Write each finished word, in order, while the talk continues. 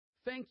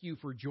Thank you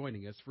for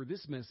joining us for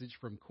this message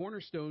from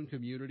Cornerstone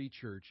Community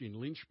Church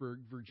in Lynchburg,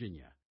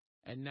 Virginia.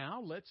 And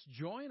now let's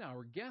join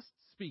our guest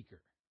speaker.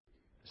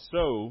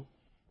 So,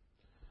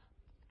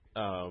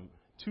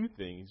 two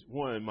things.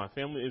 One, my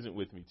family isn't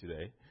with me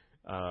today.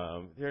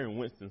 They're in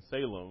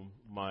Winston-Salem.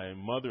 My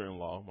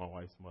mother-in-law, my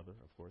wife's mother,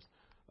 of course,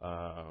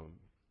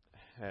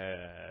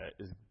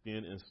 has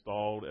been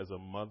installed as a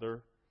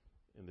mother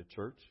in the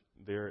church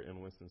there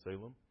in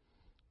Winston-Salem.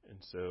 And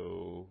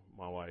so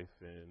my wife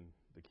and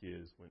the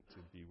kids went to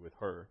be with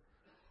her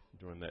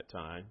during that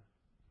time.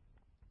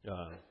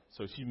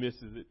 So she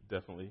misses it,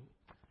 definitely.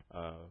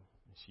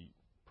 She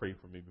prayed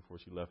for me before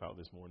she left out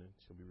this morning.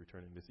 She'll be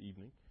returning this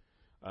evening.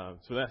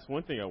 So that's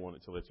one thing I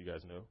wanted to let you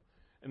guys know.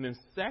 And then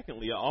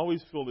secondly, I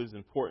always feel it's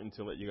important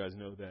to let you guys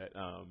know that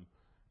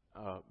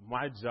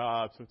my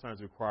job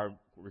sometimes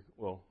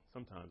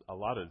sometimes, a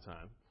lot of the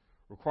time,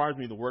 requires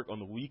me to work on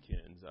the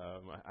weekends.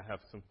 I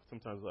have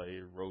sometimes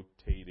a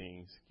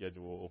rotating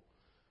schedule.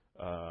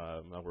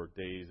 I work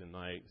days and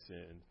nights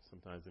and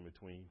sometimes in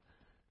between.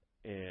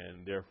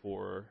 And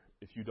therefore,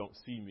 if you don't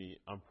see me,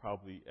 I'm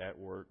probably at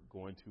work,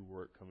 going to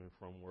work, coming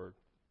from work,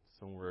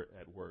 somewhere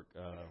at work.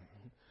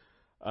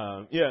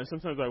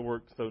 Sometimes I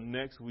work. So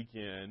next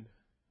weekend,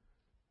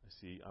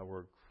 I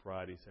work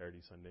Friday,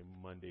 Saturday, Sunday,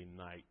 Monday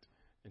night.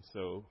 And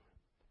so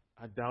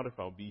I doubt if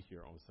I'll be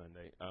here on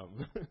Sunday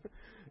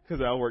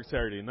because I'll work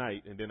Saturday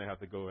night and then I have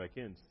to go back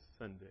in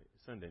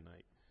Sunday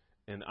night.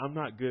 And I'm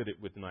not good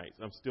with nights.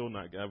 I'm still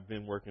not. I've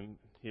been working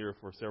here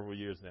for several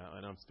years now,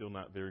 and I'm still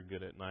not very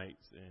good at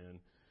nights. And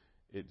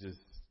it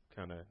just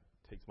kind of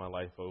takes my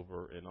life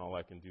over, and all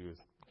I can do is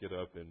get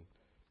up and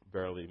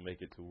barely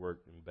make it to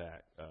work and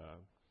back.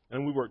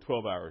 And we work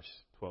 12 hours.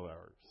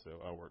 So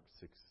I work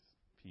 6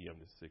 p.m.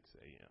 to 6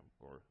 a.m.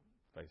 or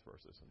vice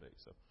versa some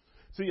days.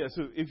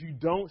 So if you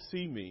don't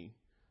see me,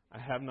 I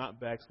have not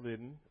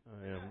backslidden.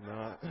 I am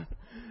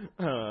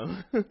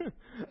not.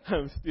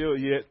 I'm still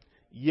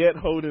yet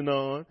holding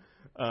on.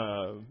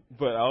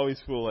 But I always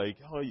feel like,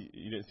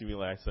 you didn't see me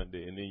last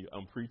Sunday, and then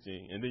I'm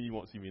preaching, and then you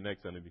won't see me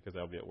next Sunday because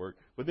I'll be at work.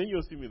 But then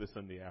you'll see me the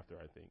Sunday after,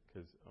 I think,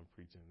 because I'm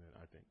preaching,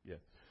 and I think, yes.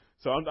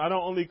 So I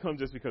don't only come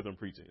just because I'm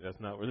preaching.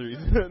 That's not what the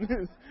reason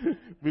is.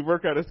 We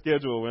work out a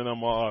schedule when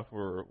I'm off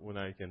or when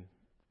I can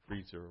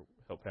preach or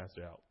help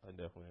pastor out. I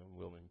definitely am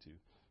willing to.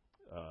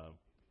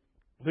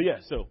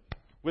 So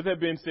with that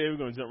being said, we're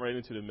going to jump right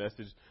into the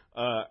message.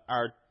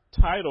 Our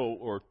title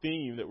or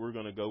theme that we're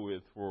going to go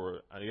with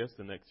for, I guess,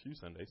 the next few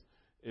Sundays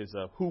is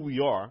who we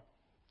are.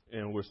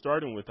 And we're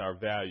starting with our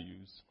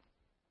values.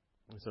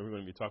 And so we're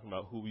going to be talking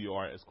about who we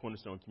are as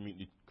Cornerstone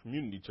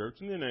Community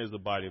Church and then as the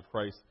body of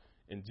Christ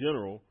in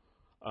general.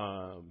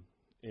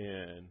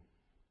 And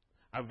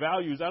our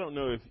values, I don't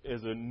know if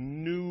as a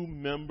new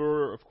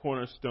member of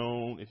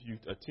Cornerstone, if you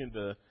attend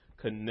the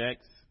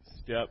Connect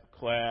Step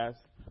class,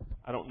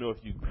 I don't know if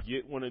you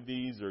get one of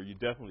these or you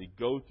definitely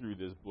go through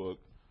this book.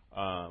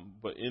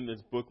 But in this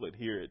booklet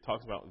here, it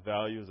talks about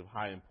values of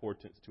high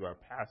importance to our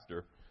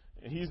pastor.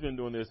 And he's been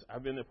doing this.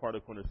 I've been a part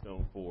of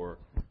Cornerstone for,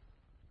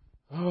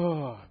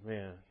 so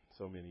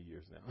many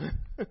years now.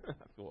 I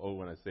feel old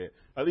when I say it.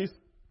 At least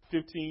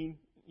 15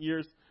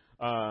 years.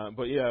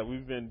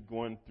 We've been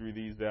going through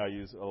these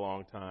values a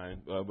long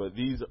time. But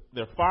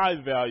there are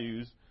 5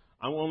 values.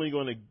 I'm only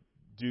going to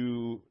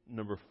do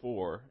number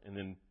 4, and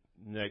then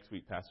next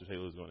week Pastor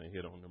Taylor is going to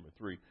hit on number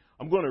 3.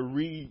 I'm going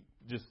to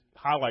just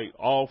highlight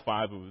all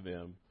 5 of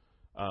them.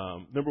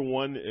 Number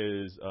 1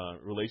 is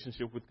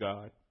relationship with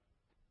God.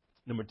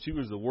 Number 2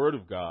 is the Word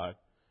of God.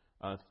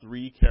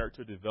 3,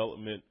 character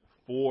development.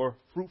 4,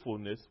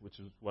 fruitfulness, which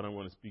is what I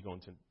want to speak on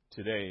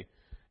today.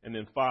 And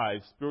then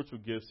 5, spiritual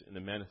gifts and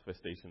the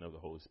manifestation of the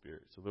Holy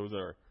Spirit. So those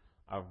are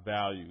our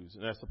values,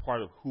 and that's a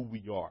part of who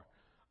we are.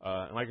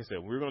 And like I said,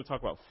 we're going to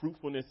talk about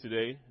fruitfulness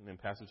today, and then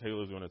Pastor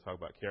Taylor is going to talk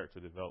about character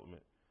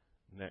development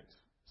next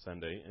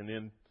Sunday. And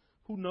then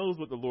who knows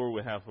what the Lord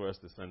will have for us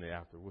the Sunday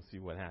after. We'll see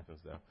what happens,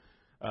 though.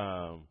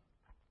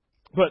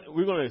 But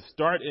we're going to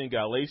start in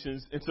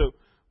Galatians. And so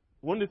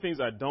one of the things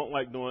I don't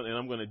like doing, and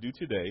I'm going to do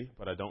today,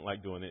 but I don't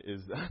like doing it,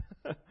 is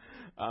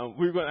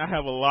I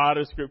have a lot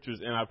of scriptures,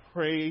 and I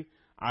pray,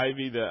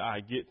 Ivy, that I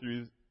get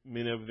through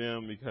many of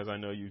them because I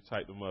know you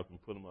typed them up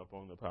and put them up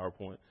on the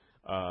PowerPoint.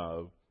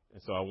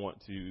 And so I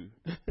want to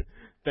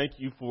thank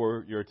you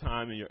for your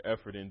time and your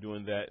effort in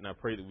doing that, and I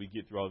pray that we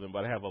get through all of them.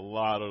 But I have a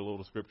lot of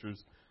little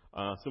scriptures.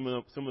 Some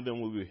of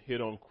them we will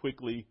hit on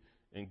quickly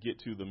and get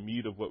to the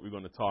meat of what we're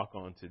going to talk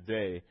on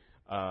today.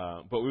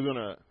 But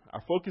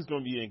our focus is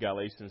going to be in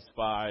Galatians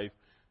 5,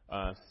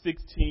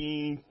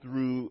 16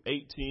 through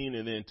 18,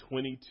 and then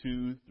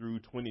 22 through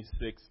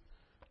 26.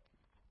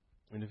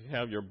 And if you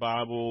have your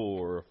Bible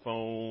or a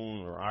phone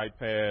or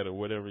iPad or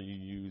whatever you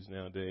use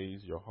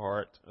nowadays, your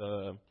heart,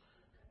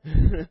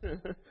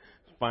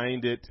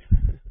 find it.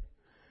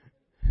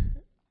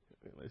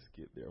 Let's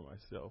get there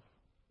myself.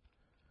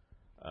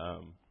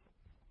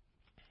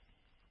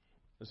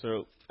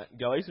 So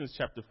Galatians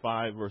chapter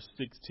 5, verse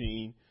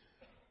 16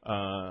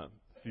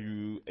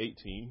 through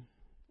 18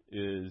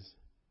 is,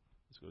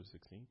 let's go to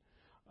 16.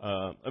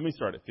 Let me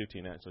start at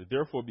 15, actually.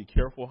 Therefore, be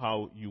careful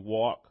how you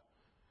walk,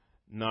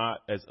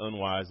 not as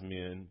unwise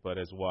men, but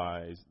as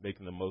wise,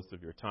 making the most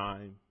of your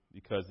time,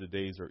 because the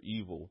days are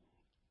evil.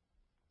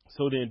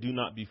 So then, do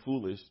not be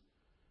foolish,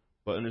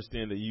 but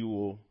understand that you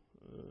will.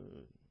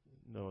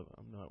 No,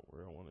 I'm not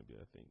where I want to be,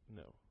 I think.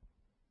 No.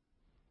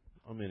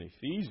 I'm in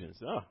Ephesians.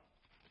 It's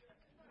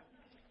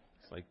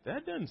like,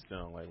 that doesn't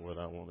sound like what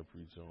I want to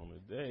preach on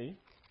today.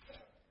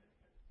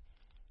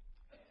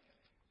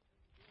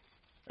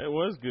 It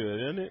was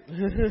good, isn't it?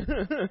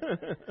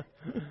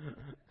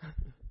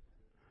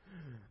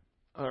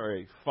 All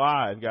right,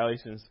 5,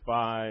 Galatians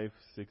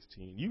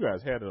 5:16. You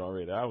guys had it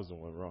already. I was the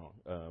one wrong.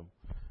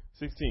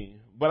 16.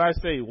 But I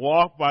say,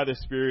 walk by the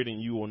Spirit,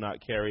 and you will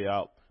not carry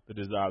out the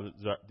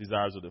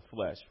desires of the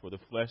flesh. For the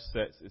flesh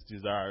sets its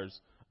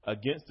desires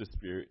against the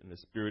Spirit, and the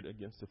Spirit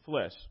against the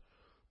flesh.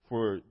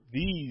 For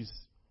these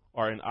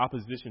are in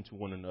opposition to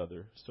one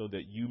another, so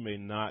that you may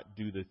not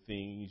do the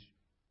things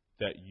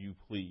that you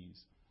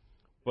please.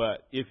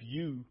 But if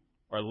you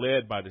are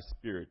led by the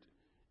Spirit,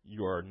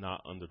 you are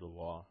not under the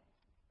law.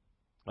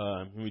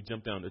 When we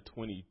jump down to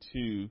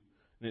 22,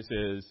 and it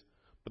says,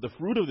 but the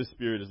fruit of the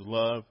Spirit is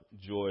love,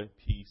 joy,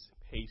 peace,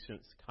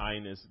 patience,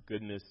 kindness,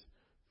 goodness,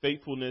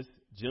 faithfulness,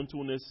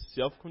 gentleness,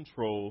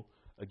 self-control.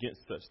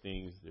 Against such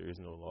things there is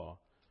no law.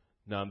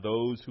 Now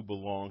those who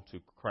belong to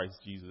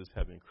Christ Jesus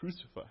have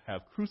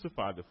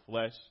crucified the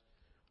flesh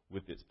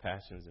with its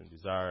passions and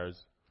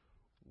desires.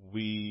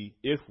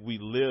 If we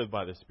live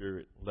by the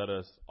Spirit, let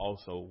us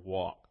also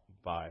walk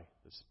by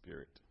the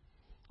Spirit.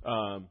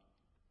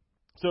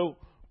 So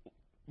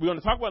we're going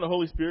to talk about the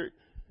Holy Spirit,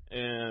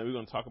 and we're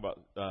going to talk about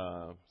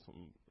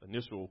some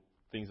initial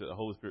things that the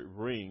Holy Spirit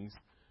brings.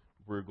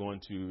 We're going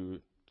to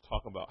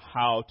talk about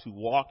how to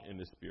walk in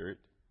the Spirit,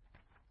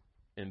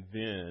 and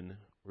then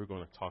we're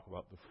going to talk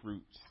about the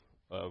fruits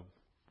of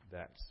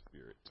that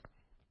Spirit,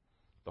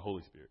 the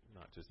Holy Spirit,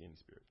 not just any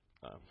Spirit.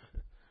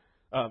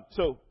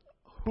 So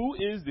who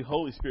is the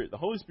Holy Spirit? The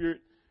Holy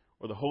Spirit,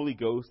 or the Holy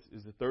Ghost,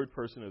 is the third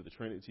person of the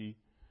Trinity,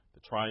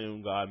 the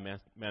triune God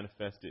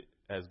manifested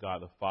as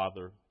God the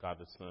Father, God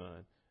the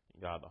Son,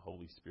 and God the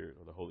Holy Spirit,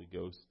 or the Holy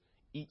Ghost,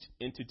 each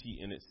entity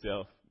in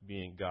itself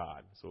being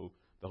God. So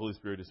the Holy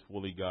Spirit is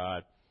fully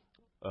God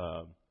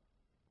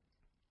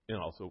and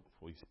also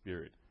fully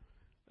Spirit.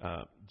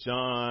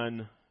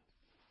 John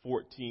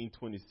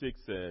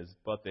 14:26 says,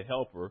 but the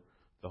Helper,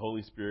 the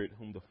Holy Spirit,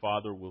 whom the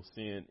Father will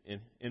send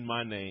in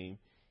my name,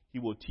 he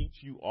will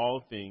teach you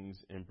all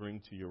things and bring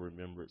to your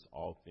remembrance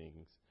all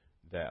things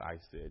that I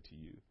said to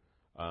you.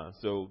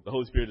 So the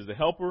Holy Spirit is a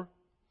helper.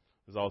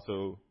 There's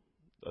also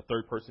a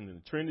third person in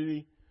the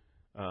Trinity.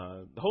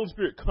 The Holy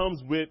Spirit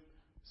comes with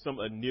some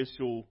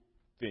initial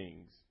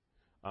things.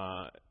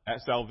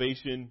 At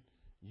salvation,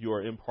 you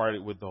are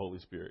imparted with the Holy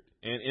Spirit.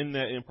 And in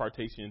that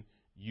impartation,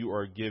 you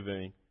are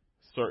given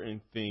certain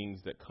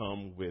things that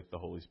come with the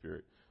Holy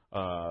Spirit.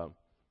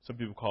 Some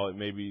people call it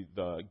maybe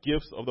the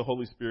gifts of the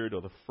Holy Spirit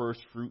or the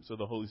first fruits of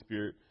the Holy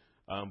Spirit.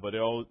 But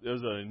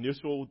there's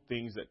initial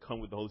things that come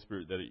with the Holy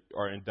Spirit that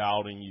are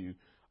endowed in you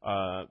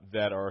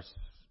that are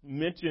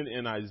mentioned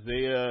in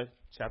Isaiah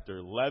chapter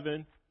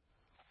 11.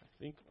 I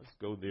think let's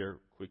go there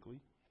quickly.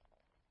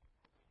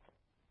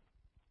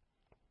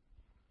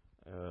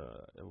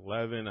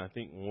 11, I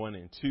think 1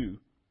 and 2.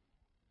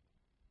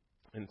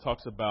 And it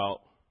talks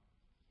about,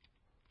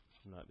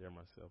 I'm not there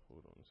myself,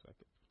 hold on a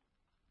second.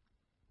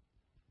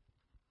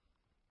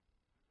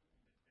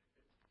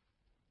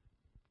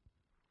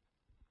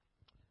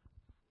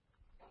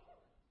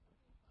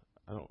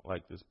 I don't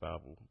like this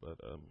Bible, but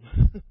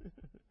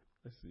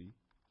let's see.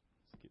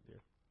 Let's get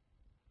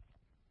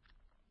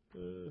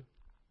there.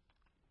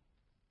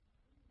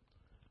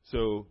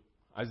 So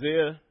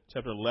Isaiah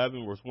chapter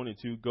 11, verse 1 and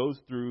 2 goes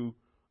through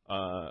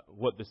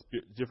what the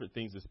Spirit, different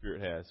things the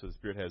Spirit has. So the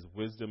Spirit has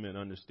wisdom and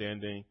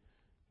understanding,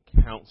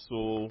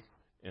 counsel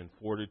and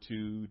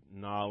fortitude,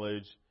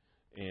 knowledge,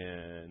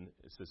 and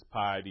it says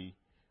piety,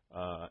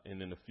 and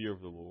then the fear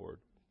of the Lord.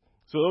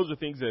 So those are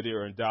things that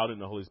are endowed in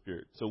the Holy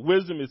Spirit. So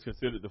wisdom is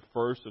considered the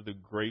first and the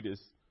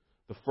greatest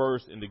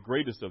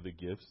of the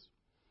gifts.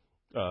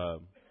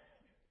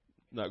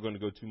 Not going to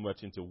go too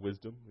much into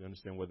wisdom. You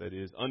understand what that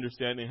is.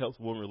 Understanding helps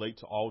one relate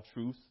to all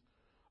truth,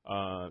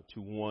 to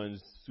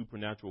one's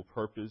supernatural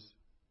purpose.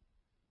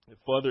 It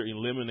further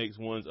eliminates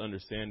one's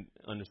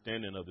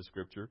understanding of the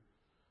Scripture.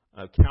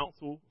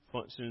 Counsel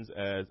functions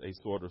as a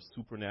sort of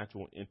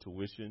supernatural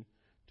intuition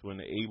to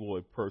enable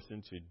a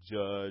person to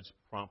judge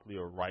promptly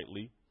or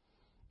rightly.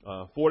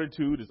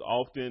 Fortitude is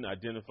often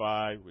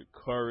identified with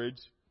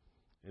courage,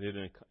 and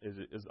it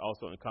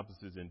also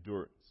encompasses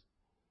endurance.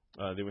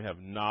 Then we have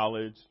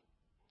knowledge.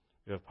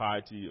 We have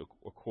piety,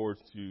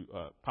 accords to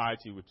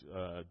piety, which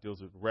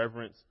deals with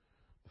reverence.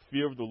 The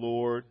fear of the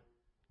Lord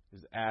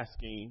is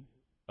asking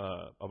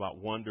about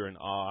wonder and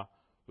awe.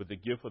 With the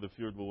gift of the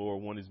fear of the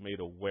Lord, one is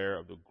made aware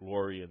of the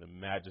glory and the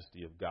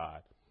majesty of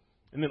God.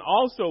 And then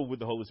also with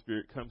the Holy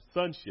Spirit comes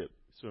sonship.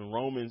 So in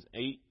Romans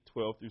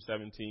 8:12 through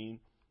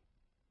 17,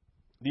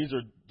 these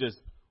are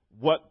just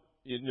what,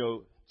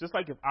 just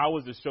like if I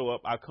was to show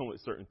up, I come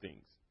with certain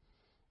things.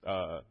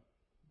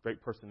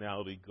 great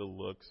personality, good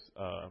looks,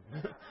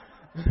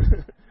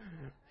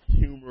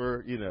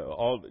 humor,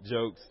 all the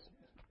jokes,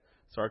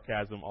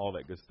 sarcasm, all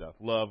that good stuff.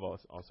 Love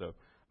also.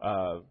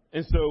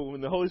 And so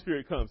when the Holy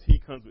Spirit comes, He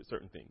comes with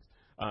certain things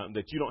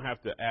that you don't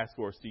have to ask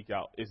for or seek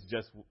out. It's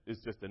just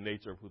the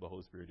nature of who the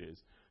Holy Spirit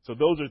is. So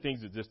those are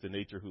things that just the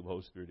nature of who the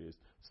Holy Spirit is.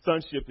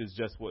 Sonship is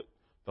just what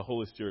the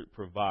Holy Spirit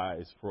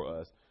provides for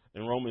us.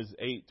 In Romans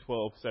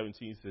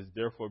 8:12-17 says,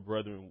 "Therefore,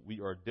 brethren,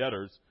 we are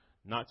debtors,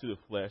 not to the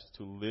flesh, not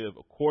to live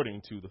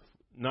according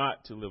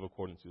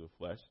to the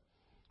flesh.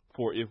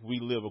 For if we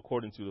live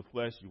according to the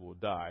flesh, you will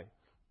die.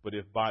 But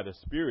if by the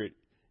Spirit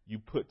you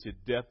put to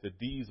death the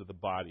deeds of the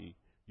body,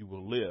 you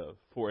will live.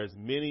 For as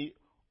many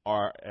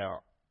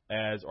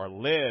as are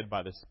led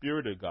by the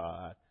Spirit of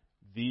God,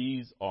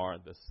 these are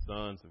the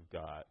sons of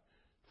God.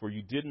 For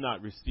you did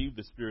not receive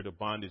the spirit of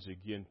bondage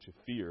again to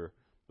fear,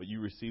 but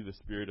you received the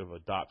spirit of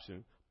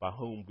adoption, by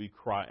whom we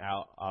cry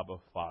out, Abba,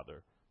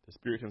 Father. The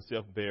Spirit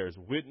Himself bears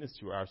witness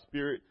to our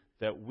spirit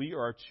that we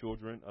are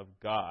children of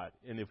God.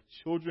 And if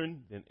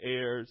children, then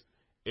heirs,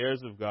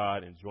 heirs of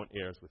God, and joint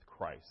heirs with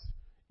Christ.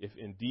 If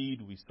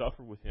indeed we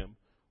suffer with Him,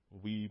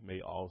 we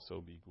may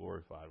also be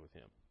glorified with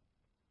Him."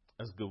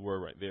 That's a good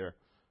word right there.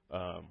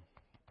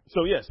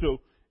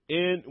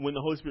 When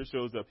the Holy Spirit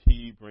shows up,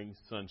 He brings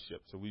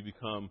sonship. So we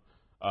become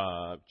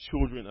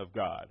children of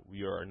God.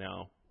 We are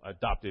now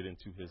adopted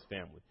into His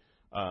family.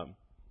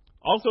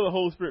 Also, the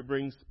Holy Spirit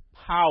brings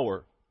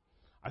power.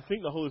 I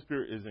think the Holy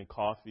Spirit is in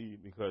coffee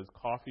because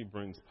coffee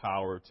brings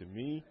power to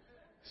me.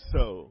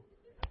 So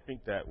I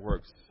think that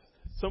works.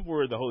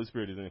 Somewhere the Holy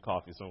Spirit is in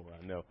coffee somewhere.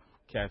 I know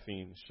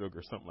caffeine,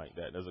 sugar, something like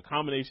that. There's a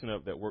combination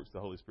of that works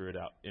the Holy Spirit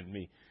out in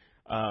me.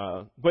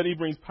 But He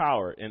brings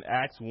power. In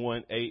Acts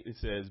 1:8 it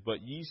says,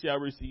 "But ye shall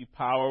receive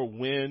power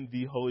when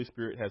the Holy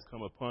Spirit has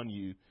come upon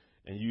you,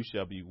 and you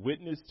shall be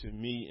witness to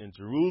me in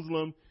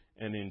Jerusalem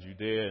and in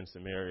Judea and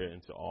Samaria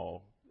and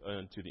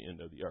to the end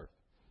of the earth."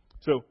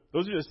 So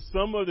those are just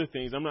some of the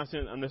things. I'm not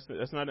saying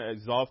that's not an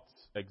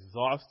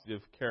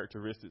exhaustive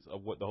characteristics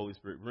of what the Holy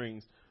Spirit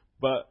brings,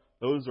 but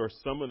those are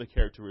some of the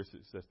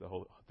characteristics that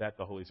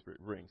the Holy Spirit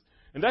brings.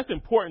 And that's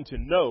important to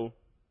know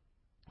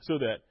so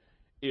that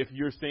if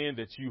you're saying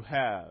that you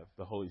have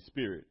the Holy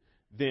Spirit,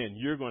 then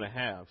you're going to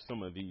have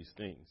some of these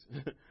things.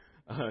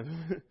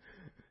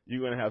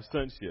 You're going to have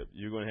sonship.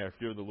 You're going to have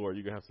fear of the Lord.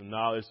 You're going to have some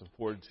knowledge, some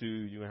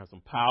fortitude. You're going to have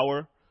some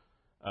power,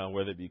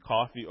 whether it be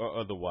coffee or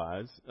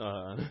otherwise.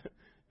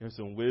 And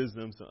some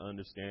wisdom, some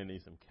understanding,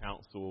 some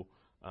counsel.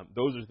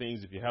 Those are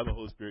things, if you have the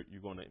Holy Spirit,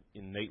 you're going to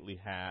innately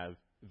have.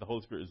 The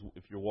Holy Spirit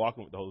if you're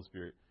walking with the Holy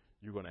Spirit,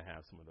 you're going to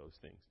have some of those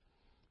things.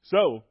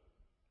 So,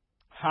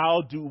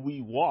 how do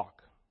we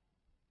walk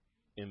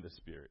in the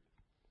Spirit?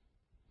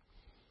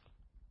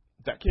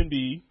 That can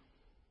be,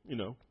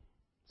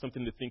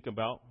 something to think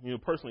about.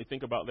 Personally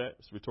think about that.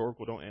 It's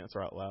rhetorical. Don't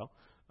answer out loud.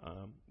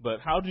 But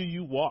how do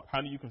you walk?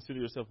 How do you consider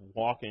yourself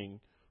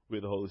walking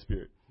with the Holy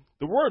Spirit?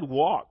 The word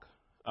walk,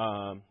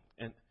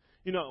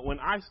 when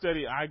I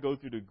study, I go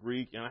through the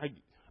Greek, and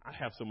I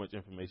have so much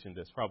information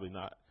that's probably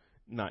not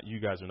you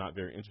guys are not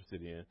very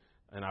interested in,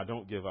 and I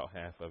don't give out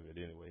half of it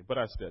anyway, but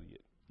I study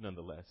it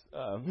nonetheless.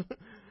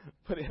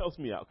 But it helps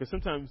me out, because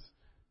sometimes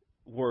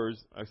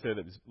words, I said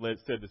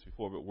this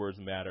before, but words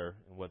matter,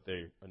 and what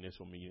their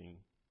initial meaning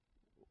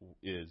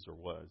is or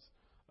was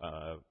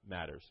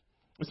matters.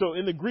 So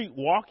in the Greek,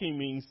 walking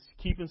means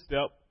keeping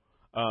step.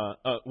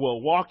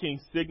 Walking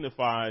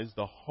signifies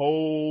the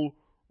whole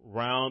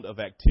round of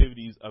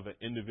activities of an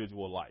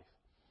individual life.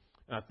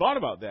 And I thought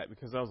about that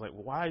because I was like,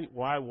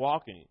 why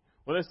walking?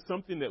 Well, that's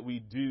something that we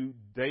do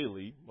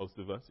daily, most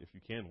of us, if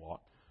you can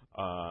walk.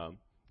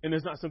 And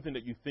it's not something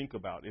that you think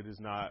about. It is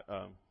not,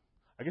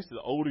 I guess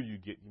the older you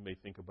get, you may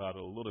think about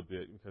it a little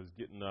bit, because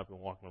getting up and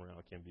walking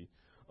around can be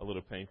a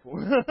little painful.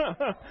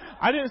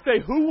 I didn't say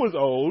who was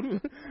old,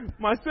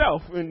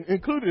 myself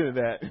included in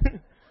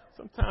that.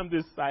 Sometimes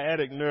this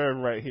sciatic nerve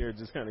right here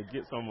just kind of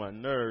gets on my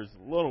nerves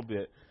a little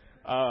bit.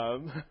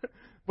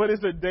 But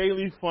it's a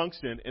daily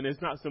function, and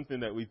it's not something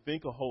that we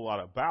think a whole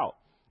lot about.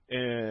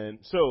 And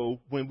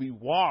so when we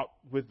walk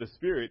with the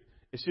Spirit,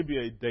 it should be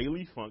a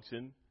daily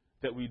function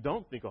that we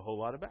don't think a whole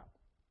lot about.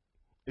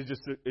 It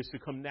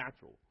should come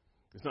natural.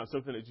 It's not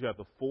something that you have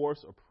to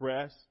force or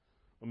press,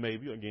 or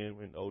maybe, again,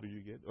 when older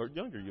you get, or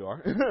younger you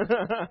are.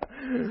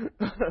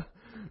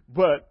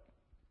 But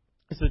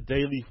it's a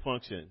daily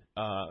function,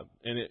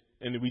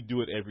 and we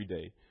do it every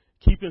day.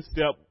 Keeping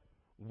step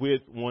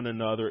with one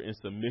another in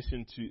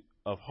submission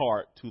of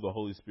heart to the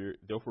Holy Spirit,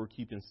 therefore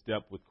keeping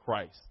step with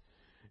Christ.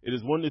 It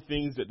is one of the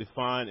things that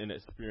define an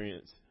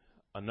experience.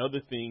 Another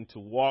thing to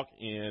walk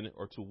in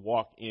or to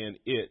walk in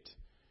it.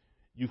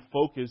 You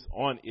focus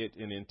on it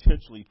and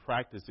intentionally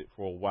practice it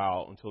for a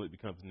while until it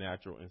becomes a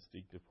natural,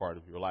 instinctive part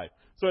of your life.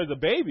 So as a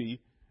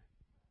baby,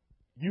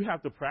 you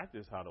have to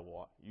practice how to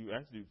walk. You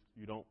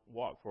don't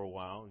walk for a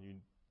while,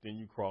 and then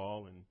you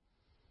crawl, and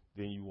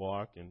then you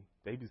walk. And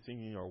babies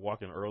singing are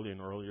walking earlier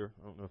and earlier.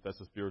 I don't know if that's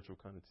a spiritual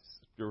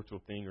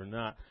thing or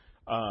not.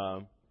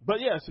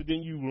 So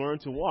then you learn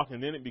to walk,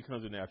 and then it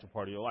becomes a natural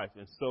part of your life.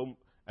 And so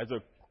as a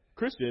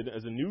Christian,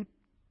 as a new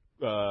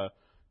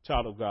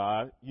child of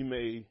God, you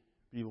may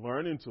be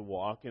learning to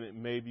walk, and it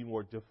may be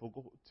more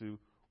difficult to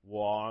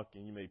walk,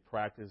 and you may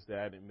practice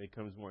that, and it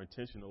becomes more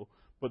intentional.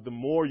 But the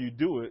more you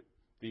do it,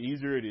 the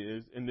easier it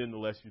is, and then the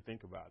less you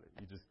think about it.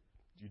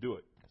 You do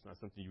it. It's not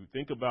something you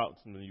think about,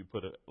 something you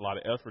put a lot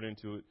of effort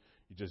into it.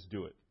 You just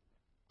do it.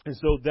 And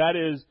so that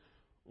is,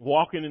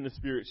 walking in the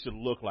Spirit should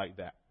look like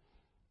that.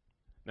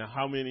 Now,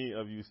 how many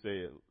of you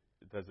say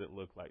does it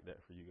look like that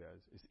for you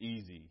guys? It's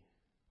easy.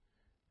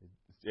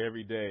 It's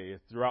every day.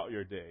 It's throughout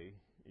your day.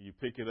 You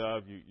pick it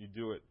up. You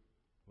do it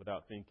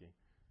without thinking.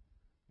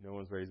 No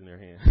one's raising their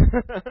hand.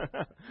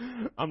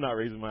 I'm not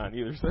raising mine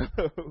either.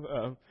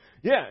 So,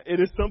 yeah, it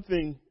is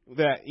something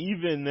that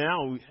even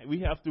now we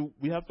have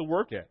to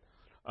work at.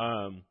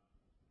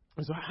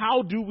 So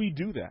how do we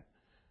do that?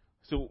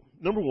 So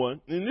number one,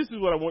 and this is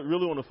what I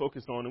really want to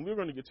focus on, and we're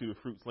going to get to the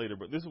fruits later,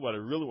 but this is what I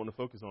really want to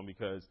focus on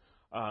because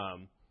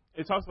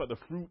it talks about the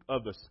fruit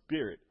of the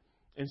Spirit.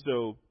 And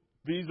so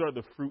these are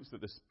the fruits that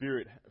the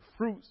Spirit,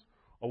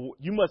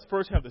 you must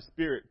first have the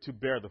Spirit to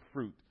bear the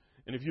fruit.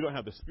 And if you don't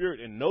have the Spirit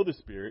and know the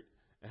Spirit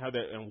and have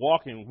that and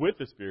walking with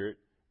the Spirit,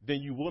 then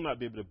you will not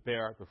be able to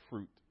bear the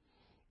fruit.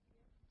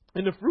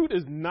 And the fruit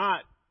is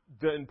not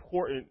the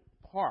important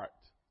part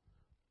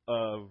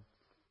of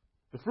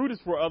the fruit is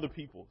for other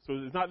people. So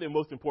it's not the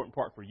most important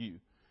part for you.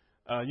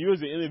 You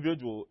as an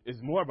individual is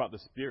more about the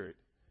Spirit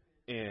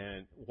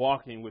and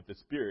walking with the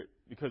Spirit,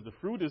 because the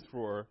fruit is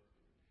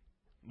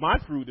my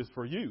fruit is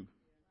for you.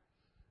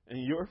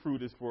 And your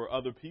fruit is for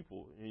other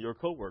people and your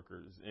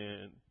coworkers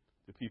and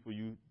the people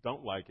you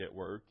don't like at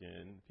work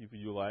and people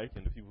you like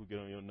and the people who get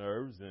on your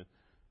nerves. And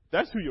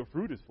that's who your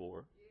fruit is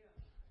for.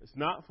 It's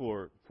not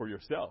for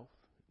yourself.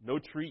 No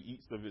tree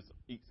eats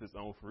its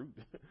own fruit.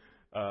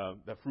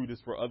 That fruit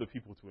is for other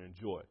people to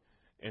enjoy.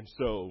 And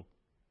so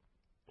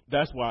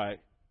that's why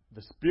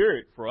the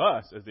Spirit for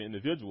us as the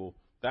individual,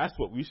 that's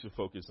what we should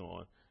focus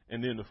on.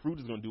 And then the fruit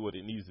is going to do what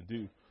it needs to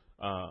do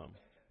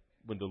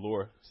when the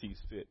Lord sees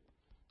fit.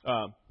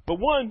 But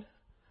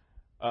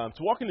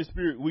to walk in the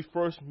Spirit, we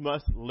first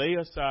must lay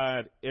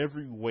aside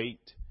every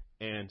weight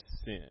and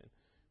sin.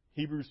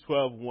 Hebrews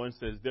 12:1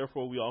 says,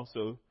 therefore we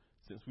also,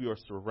 since we are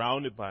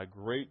surrounded by a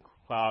great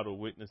cloud of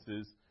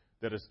witnesses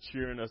that is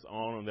cheering us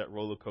on that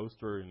roller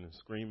coaster and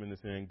screaming and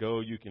saying,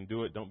 go, you can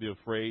do it, don't be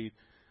afraid.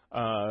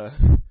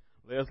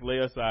 Let us lay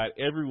aside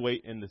every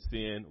weight and the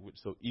sin which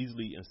so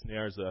easily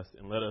ensnares us,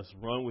 and let us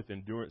run with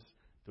endurance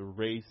the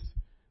race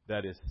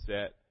that is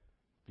set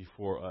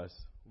before us,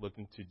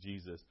 looking to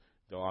Jesus,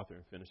 the author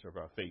and finisher of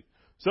our faith.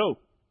 So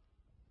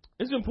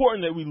it's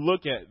important that we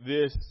look at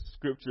this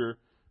scripture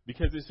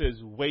because it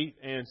says weight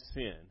and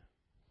sin.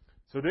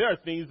 So there are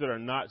things that are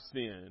not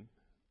sin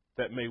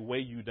that may weigh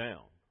you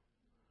down.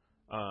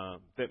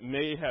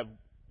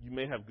 You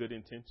may have good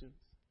intentions.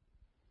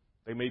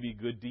 They may be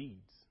good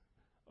deeds.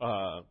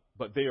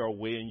 But they are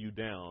weighing you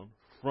down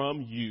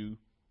from you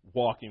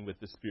walking with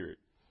the Spirit.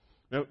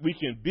 Now, we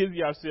can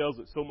busy ourselves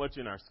with so much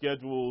in our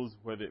schedules,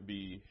 whether it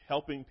be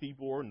helping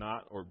people or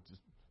not, or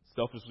just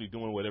selfishly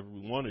doing whatever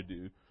we want to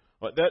do.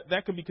 But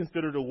that can be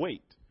considered a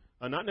weight.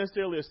 Not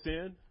necessarily a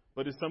sin,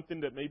 but it's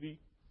something that maybe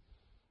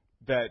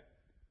that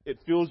it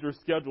fills your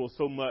schedule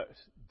so much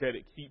that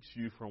it keeps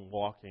you from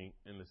walking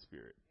in the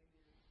Spirit.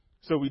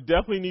 So we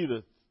definitely need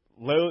to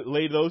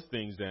lay those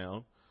things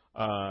down.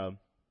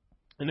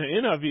 In the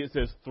NIV, it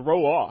says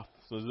throw off.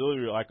 So it's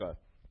literally like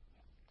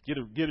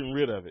getting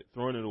rid of it,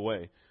 throwing it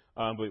away.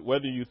 But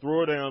whether you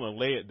throw it down or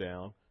lay it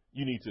down,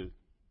 you need to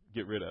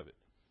get rid of it.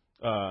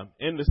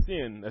 And the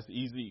sin, that's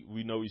easy.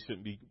 We know we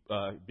shouldn't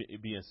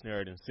be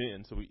ensnared in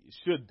sin, so we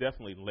should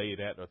definitely lay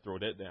that or throw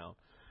that down.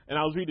 And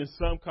I was reading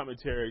some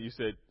commentary. You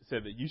said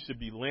that you should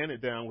be laying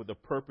it down with the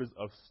purpose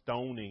of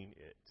stoning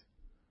it.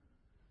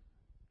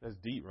 That's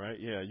deep, right?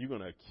 Yeah, you're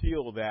going to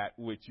kill that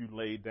which you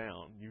laid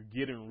down. You're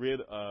getting rid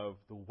of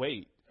the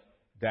weight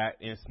that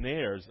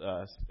ensnares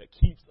us, that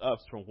keeps us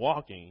from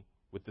walking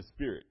with the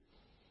Spirit.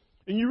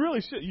 And you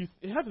really should. You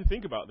have to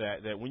think about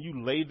that when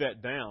you lay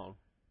that down,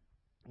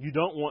 you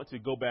don't want to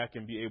go back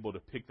and be able to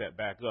pick that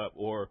back up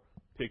or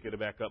pick it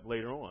back up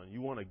later on.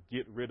 You want to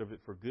get rid of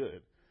it for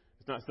good.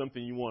 It's not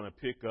something you want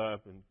to pick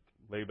up and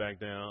lay back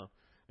down,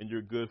 and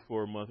you're good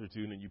for a month or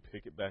two, and then you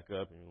pick it back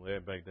up and you lay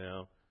it back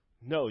down.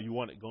 No, you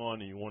want it gone,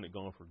 and you want it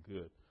gone for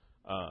good.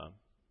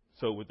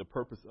 So with the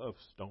purpose of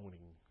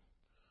stoning,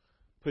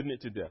 putting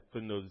it to death,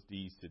 putting those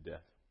deeds to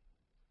death.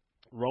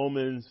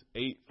 Romans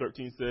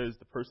 8:13 says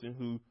the person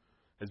who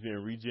has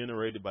been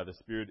regenerated by the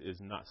Spirit is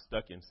not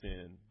stuck in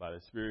sin. By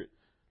the Spirit,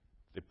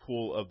 the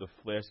pull of the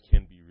flesh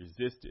can be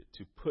resisted.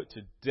 To put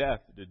to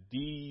death the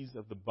deeds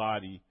of the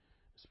body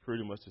is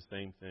pretty much the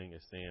same thing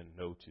as saying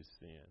no to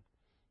sin.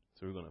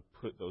 So we're going to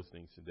put those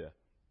things to death.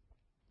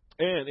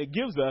 And it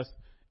gives us,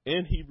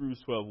 in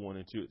Hebrews 12:1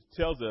 and 2, it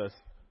tells us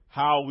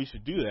how we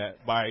should do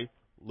that by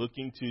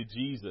looking to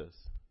Jesus,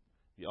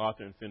 the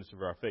author and finisher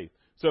of our faith.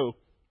 So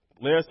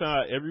lay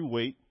aside every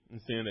weight and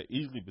sin that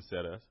easily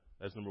beset us.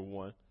 That's number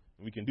one.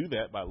 And we can do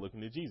that by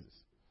looking to Jesus.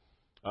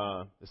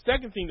 The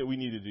second thing that we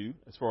need to do,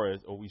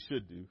 we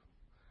should do,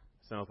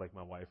 sounds like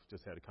my wife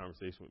just had a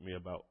conversation with me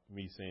about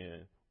me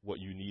saying what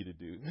you need to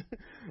do.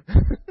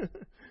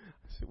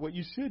 What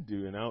you should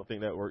do, and I don't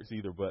think that works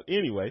either. But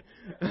anyway,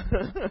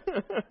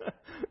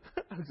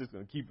 I'm just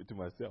going to keep it to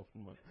myself.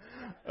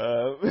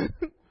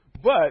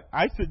 But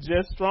I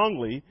suggest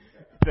strongly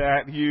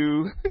that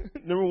you,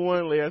 number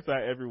one, lay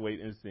aside every weight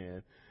and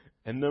sin,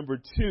 and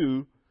number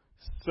two,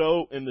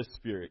 sow in the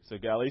Spirit. So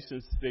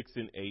Galatians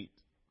 6:8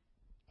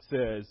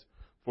 says,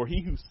 "For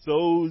he who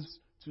sows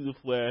to the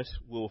flesh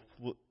will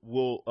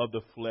of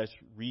the flesh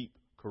reap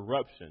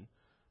corruption,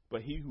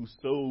 but he who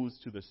sows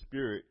to the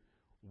Spirit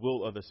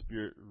will of the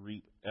Spirit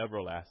reap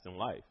everlasting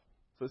life."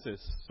 So it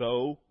says,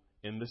 sow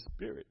in the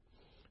Spirit.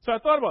 So I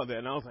thought about that,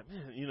 and I was like,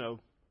 man, I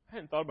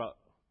hadn't thought about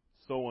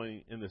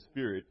sowing in the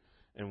Spirit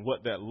and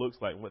what that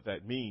looks like and what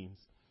that means.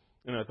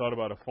 And I thought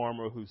about a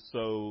farmer who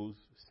sows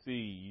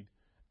seed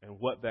and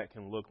what that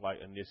can look like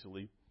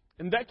initially.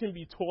 And that can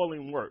be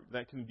toiling work.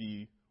 That can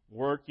be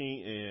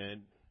working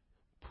and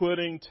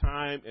putting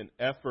time and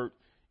effort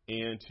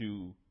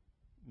into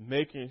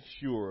making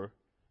sure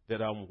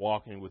that I'm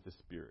walking with the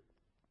Spirit.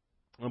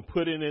 I'm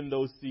putting in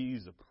those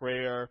seeds of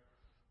prayer,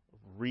 of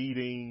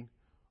reading,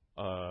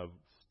 of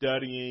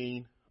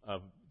studying,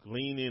 of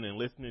gleaning and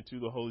listening to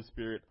the Holy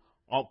Spirit.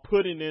 I'm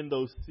putting in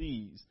those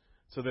seeds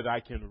so that I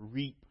can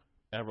reap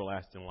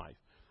everlasting life.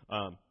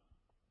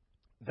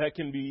 That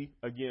can be,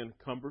 again,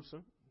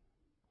 cumbersome,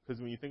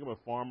 because when you think of a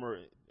farmer,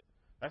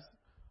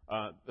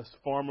 this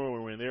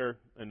farmer, when they're,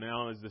 and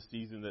now is the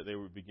season that they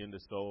would begin to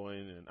sow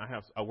in. And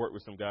I work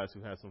with some guys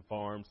who have some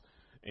farms,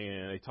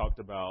 and they talked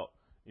about,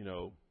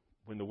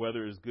 when the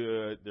weather is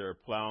good, they're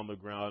plowing the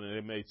ground, and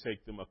it may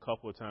take them a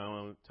couple of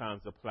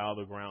times to plow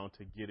the ground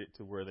to get it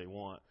to where they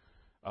want.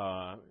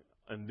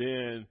 And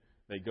then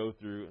they go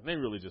through, and they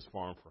really just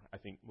farm for, I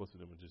think most of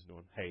them are just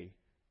doing hay,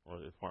 or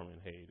they're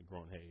farming hay,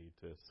 growing hay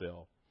to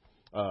sell.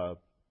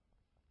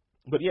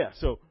 But yeah,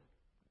 so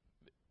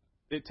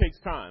it takes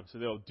time. So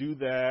they'll do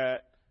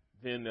that.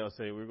 Then they'll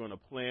say, we're going to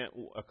plant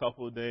a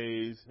couple of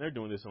days. They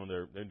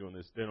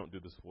don't do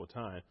this full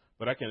time.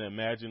 But I can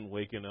imagine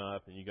waking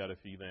up and you got to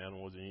feed the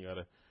animals and you got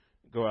to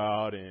go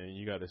out and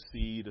you got to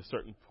seed a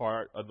certain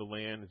part of the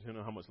land, depending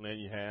on how much land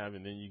you have.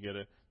 And then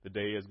the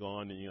day is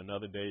gone, and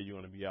another day you're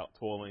going to be out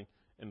toiling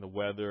in the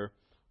weather.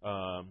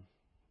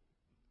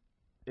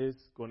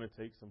 It's going to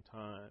take some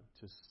time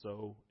to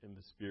sow in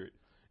the Spirit.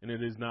 And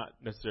it is not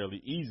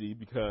necessarily easy,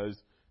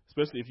 because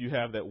especially if you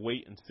have that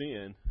weight and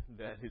sin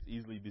that is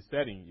easily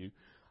besetting you,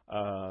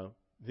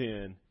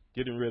 then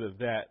getting rid of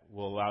that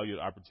will allow you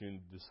the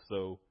opportunity to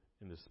sow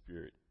in the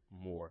Spirit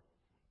more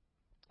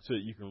so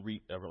that you can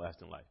reap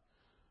everlasting life.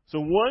 So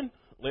 1,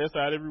 lay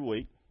aside every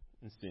weight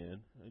and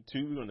sin.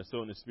 2, we're going to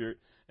sow in the Spirit.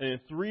 And then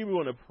 3, we're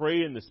going to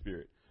pray in the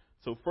Spirit.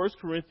 So 1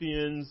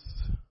 Corinthians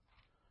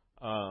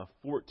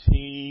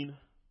 14,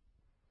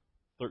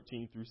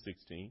 13 through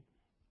 16.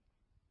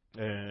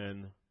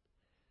 And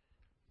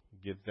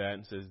get that,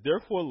 and says,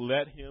 "Therefore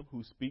let him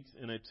who speaks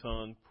in a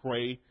tongue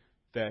pray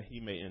that he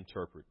may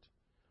interpret.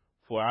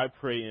 For I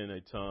pray in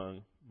a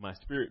tongue, my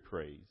spirit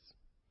prays,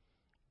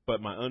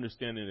 but my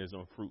understanding is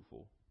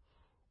unfruitful.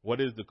 What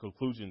is the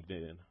conclusion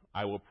then?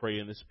 I will pray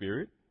in the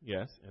Spirit,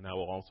 yes, and I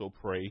will also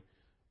pray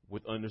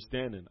with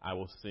understanding. I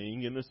will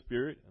sing in the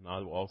Spirit, and I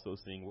will also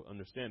sing with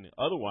understanding.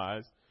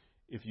 Otherwise,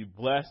 if you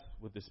bless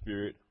with the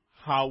Spirit,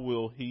 how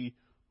will he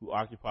who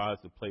occupies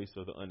the place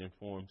of the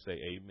uninformed say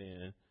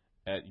amen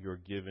at your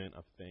giving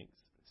of thanks,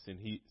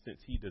 since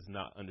he does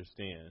not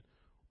understand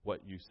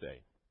what you say?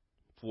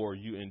 For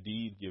you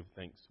indeed give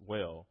thanks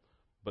well,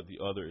 but the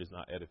other is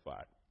not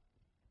edified."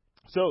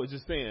 So it's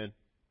just saying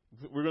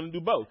we're going to do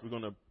both. We're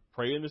going to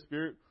pray in the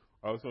Spirit.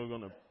 We're also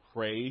going to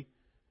pray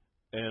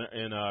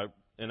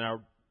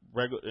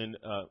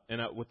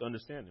with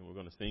understanding. We're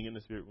going to sing in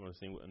the Spirit. We're going to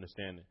sing with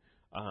understanding,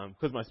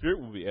 because my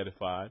spirit will be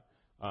edified,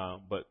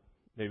 but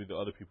maybe the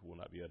other people will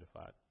not be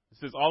edified. It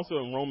says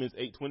also in Romans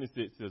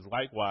 8:26, says,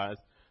 "Likewise,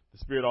 the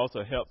Spirit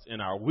also helps in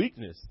our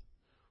weakness,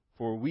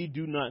 for we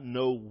do not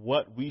know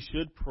what we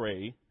should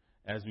pray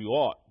as we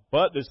ought,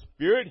 but the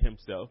Spirit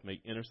himself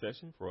make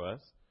intercession for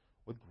us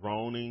with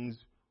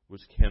groanings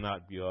which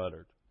cannot be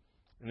uttered."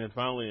 And then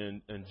finally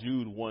in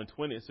Jude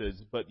 1:20, it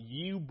says, "But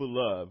you,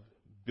 beloved,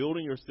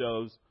 building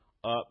yourselves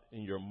up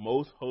in your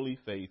most holy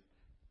faith,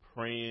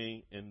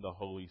 praying in the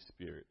Holy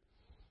Spirit."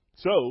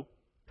 So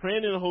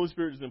praying in the Holy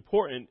Spirit is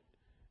important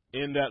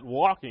in that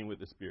walking with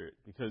the Spirit,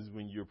 because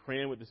when you're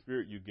praying with the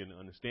Spirit, you're getting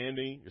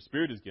understanding. Your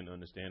spirit is getting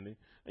understanding,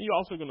 and you're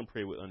also going to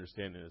pray with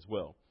understanding as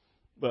well.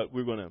 But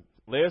we're going to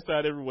lay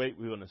aside every weight.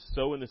 We're going to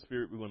sow in the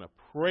Spirit. We're going to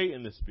pray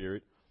in the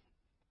Spirit.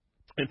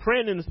 And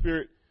praying in the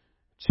Spirit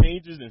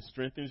changes and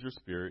strengthens your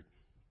spirit.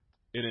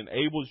 It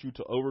enables you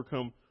to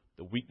overcome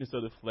the weakness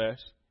of the flesh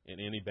and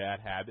any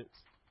bad habits.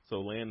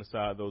 So laying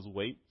aside those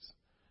weights.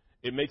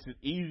 It makes it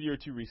easier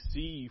to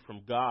receive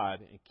from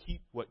God and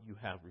keep what you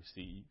have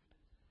received.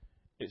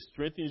 It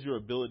strengthens your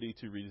ability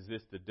to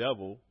resist the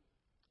devil.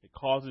 It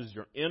causes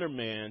your inner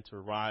man to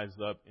rise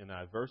up in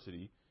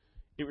adversity.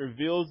 It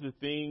reveals the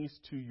things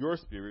to your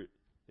spirit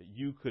that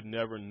you could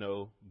never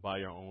know by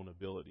your own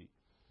ability.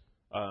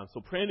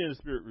 So praying in the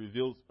Spirit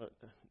reveals,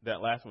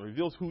 that last one,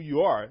 reveals who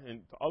you are,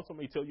 and also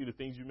may tell you the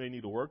things you may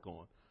need to work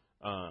on.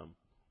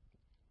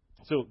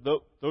 So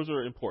those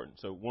are important.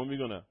 So when we're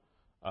going to,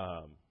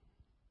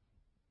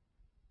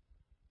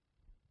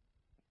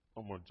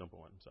 one more jump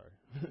on, I'm sorry.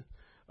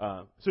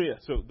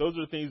 So those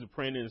are the things that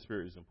praying in the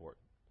Spirit is important.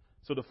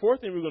 So the fourth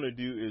thing we're going to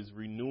do is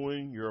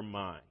renewing your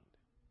mind.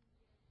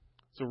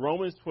 So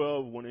Romans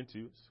 12, 1 and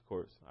 2, of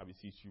course, I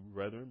beseech you,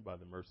 brethren, by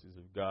the mercies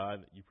of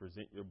God, that you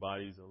present your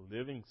bodies a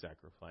living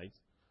sacrifice,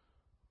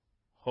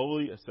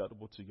 wholly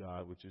acceptable to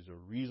God, which is a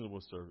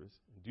reasonable service.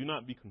 And do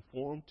not be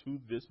conformed to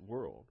this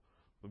world,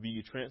 but be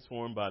ye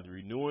transformed by the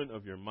renewing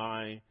of your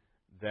mind,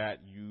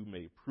 that you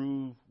may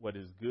prove what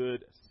is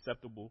good,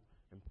 acceptable,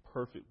 and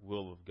perfect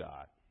will of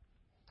God.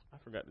 I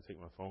forgot to take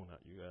my phone out,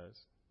 you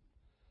guys,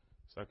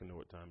 so I can know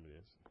what time it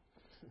is.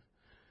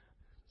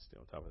 Stay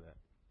on top of that.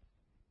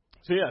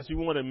 So we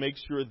want to make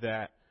sure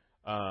that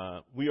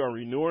we are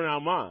renewing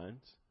our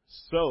minds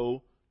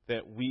so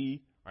that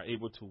we are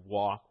able to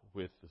walk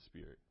with the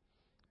Spirit.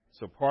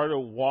 So part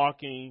of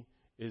walking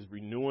is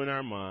renewing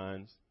our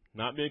minds,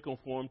 not being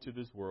conformed to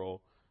this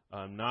world,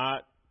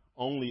 not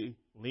only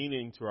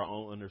leaning to our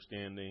own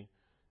understanding,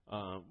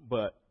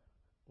 but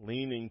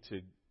leaning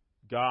to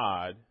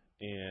God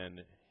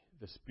and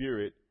the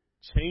Spirit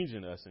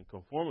changing us and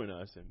conforming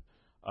us and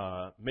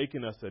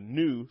making us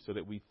anew so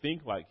that we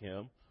think like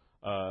Him.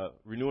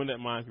 Renewing that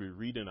mind could be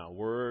reading our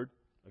word.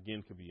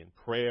 Again, could be in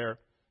prayer.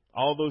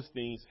 All those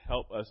things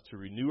help us to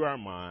renew our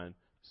mind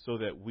so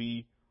that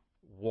we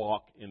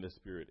walk in the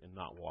Spirit and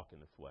not walk in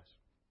the flesh.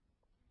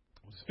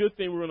 The fifth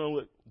thing we're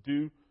going to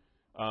do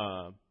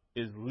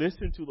is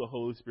listen to the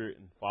Holy Spirit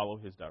and follow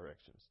His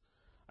directions.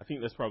 I think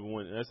that's probably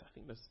one. I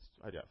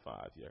got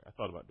 5. Yeah, I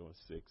thought about doing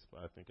 6, but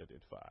I think I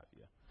did 5.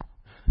 Yeah.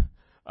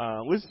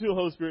 Listen to the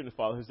Holy Spirit and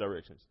follow His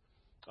directions.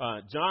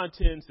 John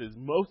 10 says,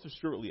 most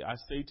assuredly, I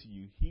say to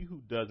you, he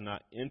who does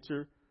not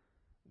enter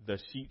the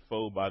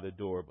sheepfold by the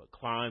door, but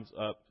climbs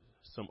up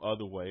some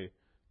other way,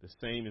 the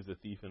same is a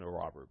thief and a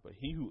robber. But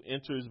he who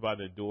enters by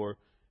the door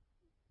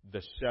is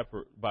the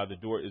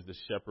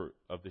shepherd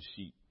of the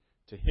sheep.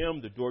 To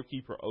him the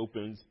doorkeeper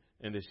opens,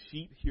 and the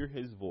sheep hear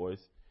his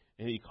voice,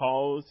 and he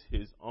calls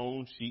his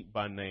own sheep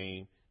by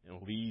name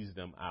and leads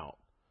them out.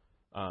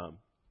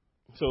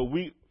 So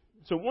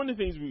one of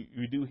the things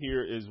we do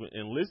here is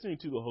in listening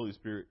to the Holy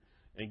Spirit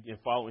and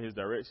following His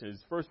direction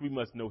is first we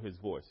must know His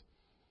voice.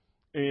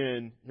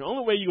 And the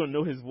only way you're going to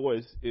know His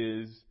voice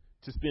is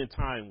to spend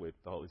time with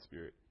the Holy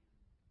Spirit.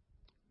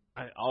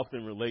 I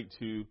often relate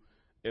to,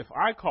 if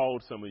I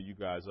called some of you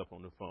guys up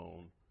on the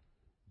phone,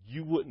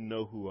 you wouldn't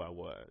know who I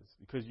was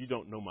because you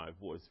don't know my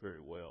voice very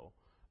well.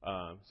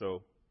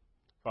 So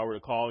if I were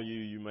to call you,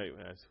 you might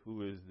ask,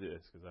 who is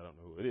this? Because I don't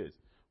know who it is.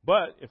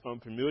 But if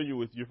I'm familiar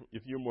with you,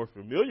 if you're more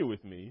familiar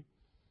with me,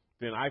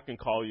 then I can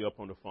call you up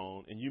on the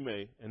phone, and you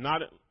may, and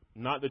not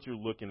that you're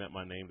looking at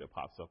my name that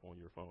pops up on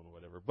your phone or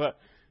whatever, but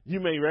you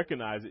may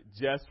recognize it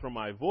just from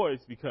my voice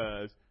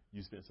because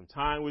you spent some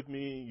time with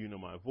me, you know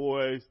my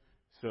voice.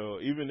 So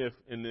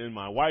and then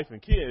my wife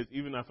and kids,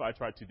 even if I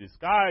try to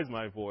disguise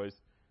my voice,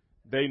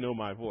 they know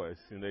my voice,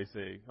 and they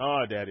say,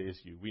 "Oh, Daddy,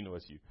 it's you. We know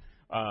it's you."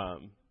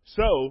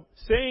 So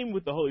same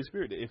with the Holy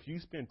Spirit. If you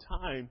spend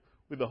time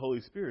with the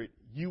Holy Spirit,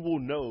 you will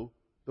know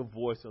the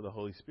voice of the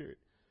Holy Spirit,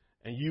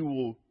 and you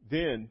will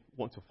then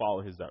want to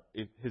follow His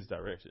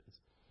directions.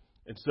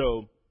 And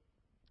so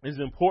it's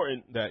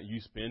important that you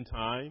spend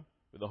time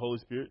with the Holy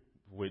Spirit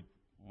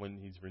when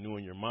He's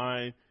renewing your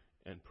mind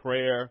and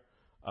prayer,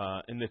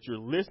 and that you're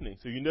listening.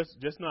 So you're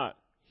just not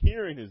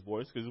hearing His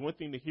voice, because it's one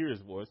thing to hear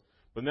His voice,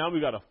 but now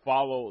we got to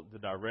follow the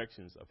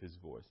directions of His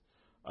voice.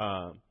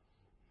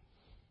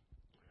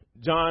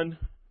 John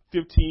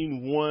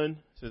 15:1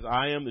 says,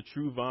 I am the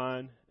true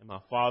vine, and my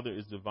Father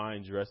is the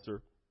vine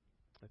dresser.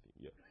 I think,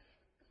 yeah,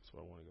 that's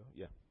where I want to go.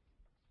 Yeah.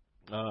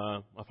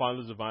 My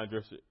Father is the vine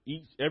dresser.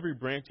 Every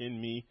branch in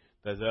me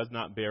that does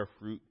not bear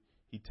fruit,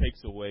 He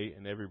takes away,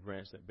 and every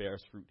branch that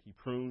bears fruit, He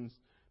prunes,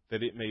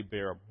 that it may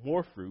bear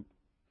more fruit.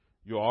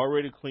 You are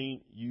already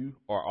clean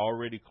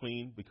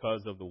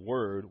because of the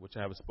word which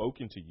I have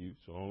spoken to you.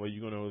 So the only way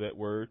you're going to know that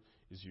word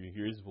is you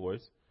hear His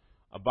voice.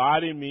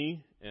 Abide in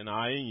me, and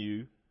I in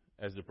you,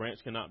 as the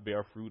branch cannot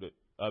bear fruit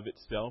of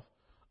itself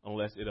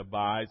unless it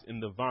abides in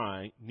the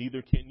vine,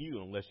 neither can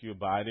you unless you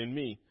abide in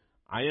me.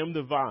 I am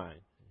the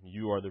vine, and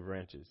you are the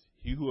branches.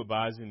 He who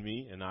abides in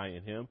me, and I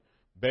in him,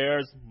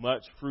 bears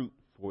much fruit,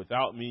 for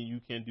without me you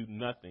can do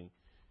nothing.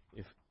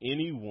 If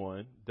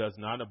anyone does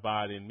not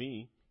abide in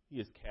me, he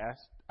is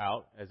cast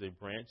out as a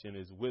branch and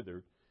is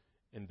withered,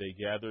 and they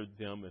gather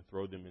them and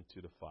throw them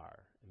into the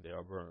fire, and they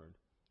are burned.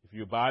 If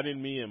you abide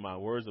in me and my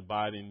words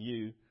abide in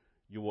you,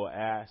 you will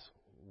ask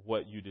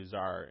what you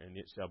desire, and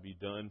it shall be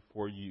done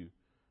for you.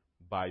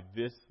 By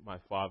this my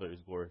Father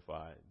is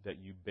glorified, that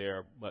you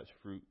bear much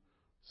fruit,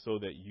 so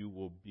that you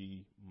will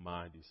be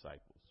my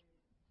disciples.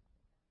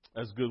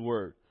 That's a good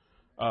word.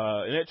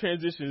 And that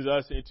transitions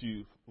us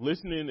into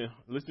listening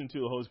to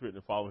the Holy Spirit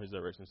and following His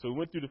direction. So we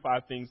went through the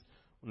 5 things.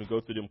 I'm going to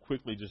go through them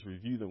quickly, just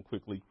review them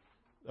quickly.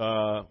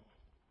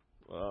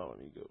 let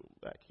me go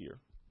back here.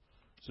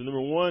 So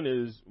number 1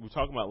 is we're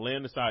talking about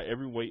laying aside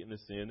every weight and the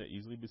sin that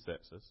easily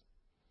besets us.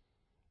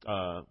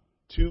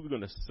 2, we're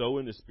going to sow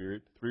in the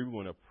Spirit. 3, we're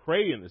going to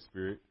pray in the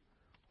Spirit.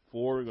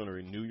 4, we're going to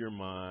renew your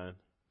mind.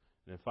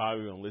 And then 5,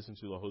 we're going to listen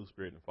to the Holy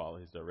Spirit and follow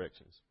His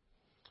directions.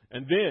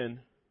 And then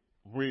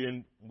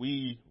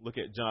we look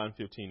at John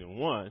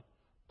 15:1,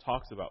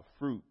 talks about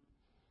fruit.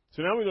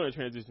 So now we're going to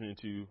transition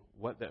into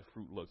what that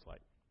fruit looks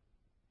like.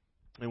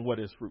 And what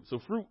is fruit? So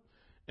fruit,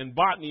 in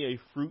botany,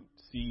 fruit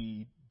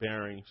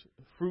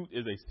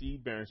is a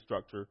seed-bearing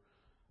structure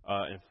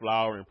in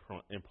flower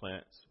and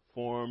plants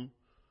formed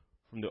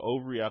from the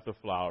ovary after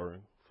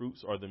flowering.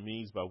 Fruits are the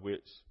means by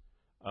which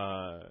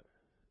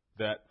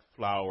that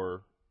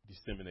flower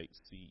disseminates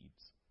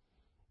seeds.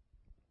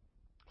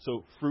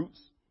 So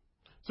fruits.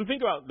 So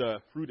think about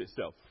the fruit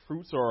itself.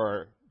 Fruits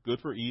are good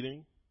for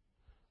eating.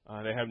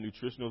 They have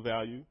nutritional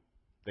value.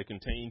 They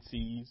contain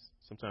seeds,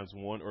 sometimes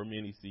one or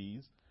many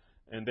seeds,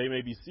 and they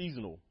may be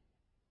seasonal.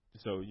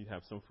 So you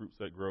have some fruits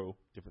that grow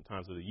different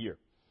times of the year.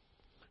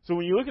 So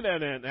when you look at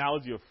that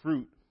analogy of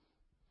fruit,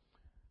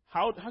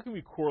 how can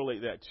we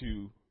correlate that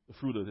to the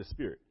fruit of the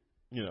Spirit?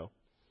 You know,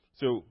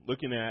 so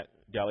looking at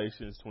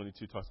Galatians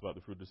 22 talks about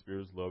the fruit of the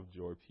Spirit is love,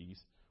 joy,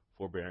 peace,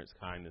 forbearance,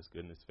 kindness,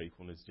 goodness,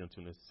 faithfulness,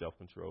 gentleness,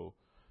 self-control.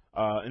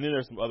 And then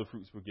there's some other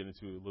fruits we'll get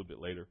into a little bit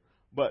later.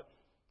 But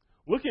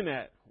looking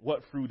at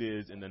what fruit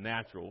is in the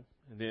natural,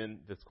 and then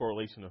this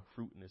correlation of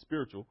fruit in the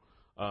spiritual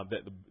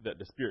that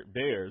the Spirit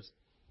bears.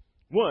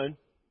 One,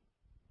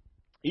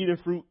 eating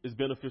fruit is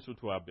beneficial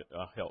to our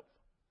health.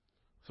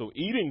 So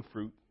eating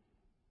fruit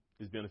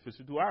is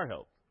beneficial to our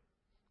health.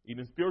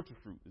 Eating spiritual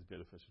fruit is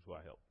beneficial to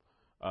our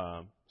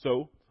health.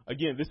 So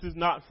again, this is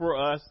not for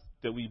us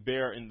that we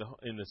bear in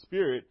the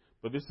Spirit,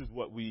 but this is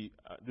what we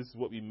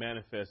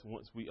manifest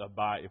once we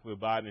abide. If we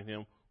abide in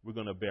Him, we're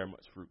going to bear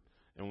much fruit.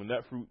 And when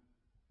that fruit,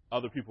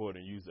 other people are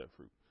going to use that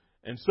fruit.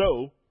 And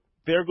so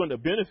they're going to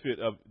benefit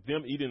of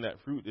them eating that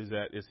fruit is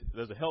that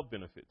there's a health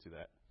benefit to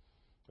that.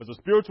 There's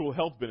a spiritual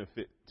health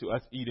benefit to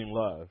us eating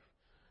love,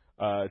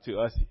 to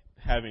us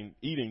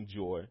eating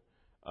joy,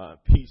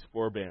 peace,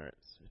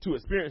 forbearance, to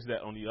experience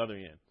that on the other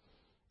end,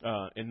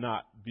 and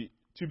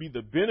to be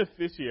the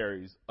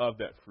beneficiaries of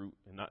that fruit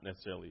and not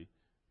necessarily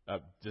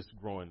just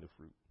growing the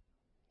fruit.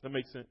 Does that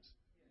make sense?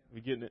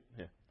 We getting it?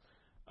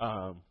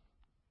 Yeah.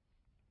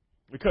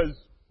 Because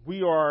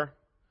we are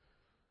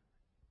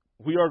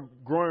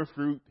growing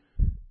fruit,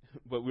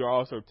 but we are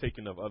also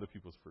taking of other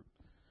people's fruit.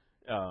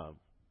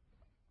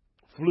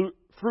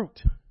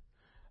 Fruit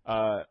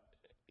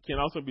can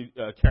also be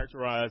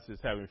characterized as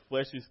having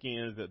fleshy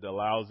skins that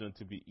allows them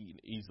to be eaten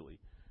easily.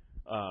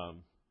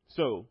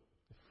 So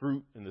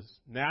fruit in the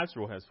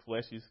natural has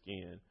fleshy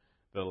skin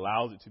that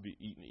allows it to be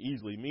eaten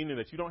easily, meaning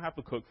that you don't have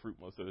to cook fruit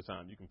most of the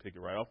time. You can pick it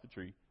right off the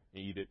tree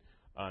and eat it.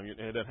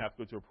 It doesn't have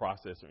to go through a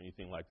process or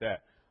anything like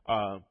that.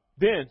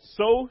 Then,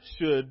 so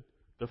should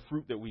the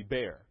fruit that we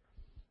bear,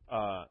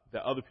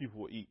 that other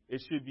people will eat.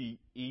 It should be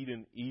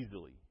eaten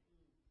easily.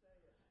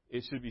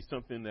 It should be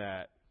something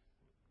that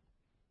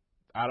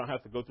I don't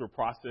have to go through a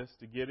process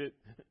to get it.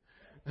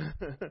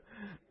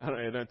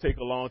 It doesn't take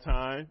a long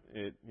time.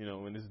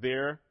 When it's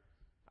there,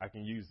 I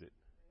can use it.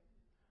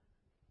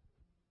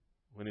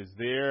 When it's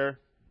there,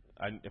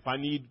 if I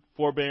need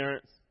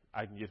forbearance,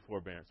 I can get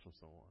forbearance from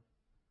someone.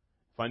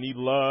 If I need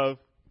love,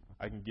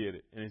 I can get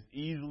it. And it's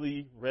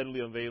easily, readily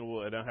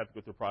available. I don't have to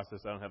go through a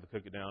process. I don't have to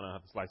cook it down. I don't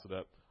have to slice it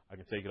up. I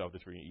can take it off the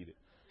tree and eat it.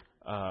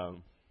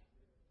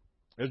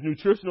 There's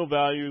nutritional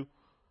value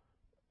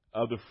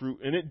of the fruit,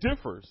 and it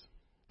differs.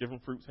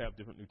 Different fruits have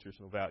different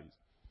nutritional values.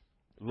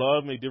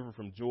 Love may differ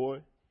from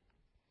joy.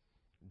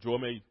 Joy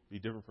may be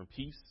different from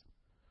peace.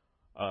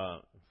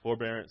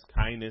 Forbearance,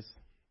 kindness.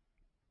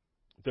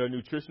 The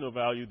nutritional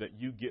value that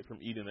you get from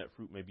eating that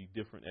fruit may be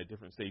different at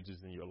different stages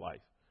in your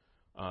life.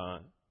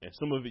 And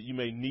some of it you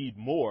may need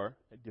more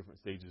at different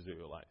stages of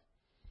your life.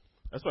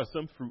 That's why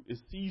some fruit is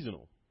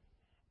seasonal.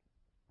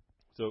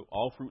 So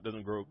all fruit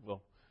doesn't grow.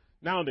 Well,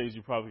 nowadays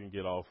you probably can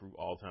get all fruit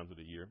all times of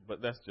the year,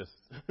 but that's just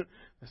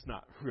that's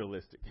not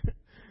realistic.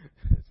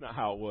 It's not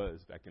how it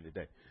was back in the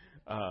day.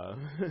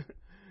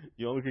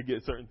 You only could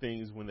get certain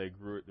things when they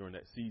grew it during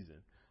that season.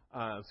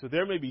 So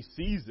there may be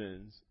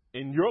seasons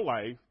in your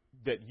life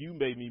that you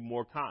may be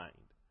more kind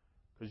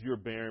because you're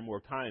bearing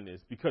more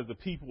kindness because the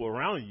people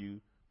around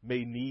you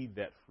may need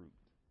that fruit.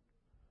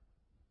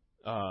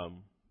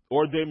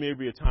 Or there may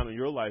be a time in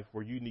your life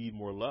where you need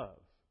more love.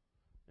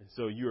 And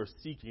so you're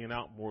seeking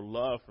out more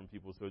love from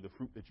people. So the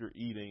fruit that you're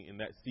eating in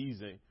that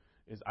season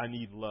is I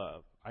need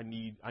love. I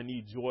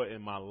need joy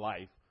in my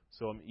life.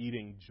 So I'm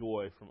eating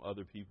joy from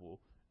other people.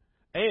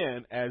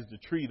 And as the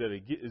tree that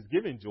is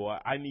giving joy,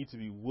 I need to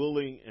be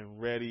willing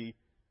and ready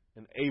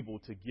and able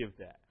to give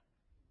that.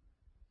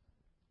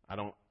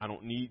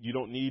 You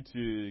don't need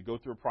to go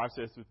through a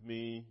process with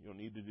me. You don't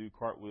need to do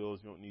cartwheels.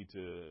 You don't need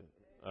to,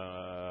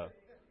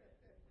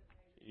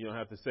 you don't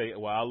have to say,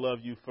 well, I love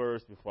you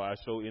first before I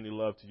show any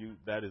love to you.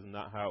 That is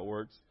not how it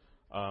works.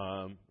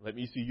 Let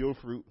me see your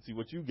fruit, see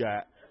what you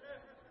got.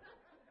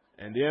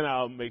 And then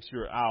I'll make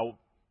sure I'll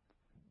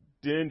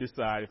then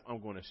decide if I'm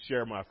going to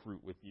share my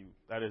fruit with you.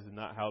 That is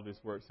not how this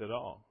works at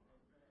all.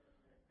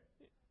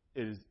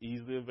 It is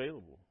easily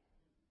available.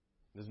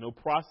 There's no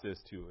process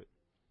to it.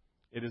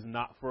 It is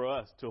not for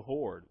us to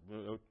hoard.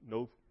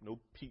 No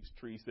peach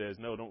tree says,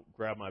 no, don't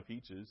grab my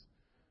peaches.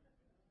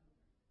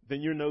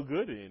 Then you're no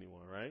good to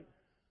anyone, right?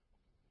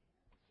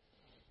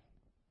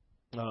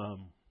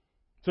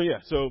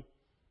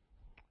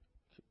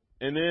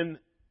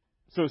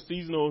 So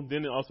seasonal,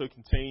 then it also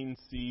contains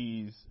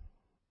seeds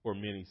or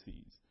many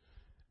seeds.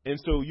 And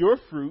so your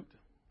fruit,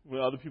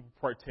 when other people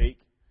partake,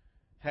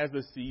 has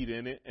a seed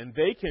in it, and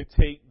they can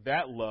take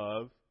that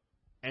love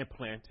and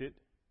plant it,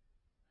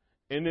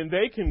 and then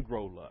they can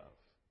grow love.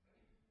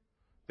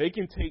 They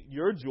can take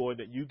your joy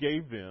that you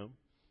gave them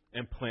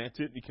and plant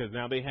it, because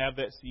now they have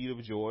that seed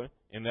of joy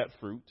and that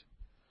fruit,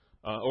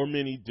 or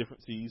many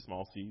different seeds,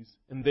 small seeds,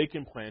 and they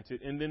can plant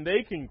it, and then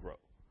they can grow.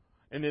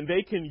 And then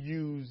they can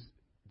use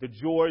the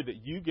joy that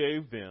you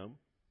gave them,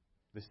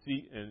 the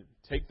seed, and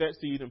take that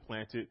seed and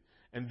plant it,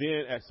 and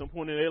then at some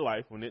point in their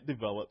life, when it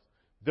develops,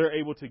 they're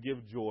able to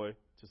give joy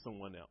to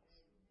someone else.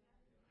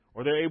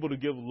 Or they're able to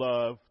give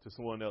love to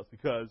someone else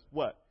because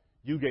what?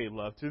 You gave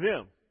love to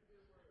them.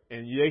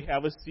 And they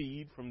have a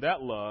seed from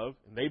that love,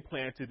 and they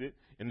planted it,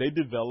 and they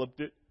developed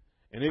it,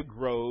 and it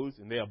grows,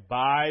 and they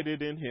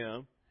abided in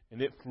Him,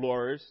 and it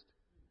flourished,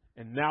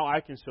 and now I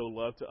can show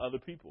love to other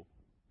people.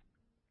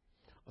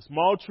 A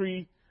small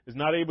tree is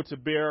not able to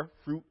bear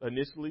fruit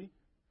initially.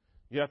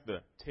 You have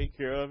to take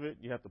care of it.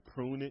 You have to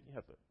prune it. You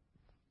have to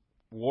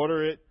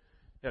water it.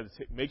 You have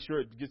to make sure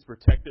it gets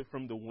protected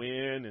from the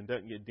wind and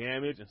doesn't get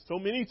damaged. And so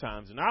many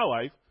times in our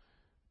life,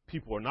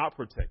 people are not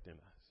protecting us.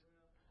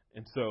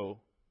 And so,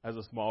 as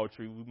a small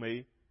tree, we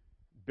may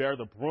bear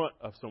the brunt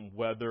of some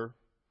weather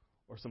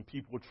or some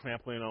people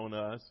trampling on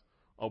us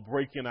or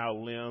breaking our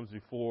limbs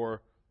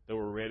before they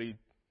were ready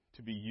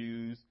to be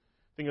used.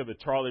 Think of the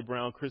Charlie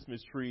Brown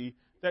Christmas tree.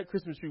 That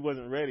Christmas tree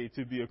wasn't ready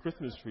to be a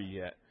Christmas tree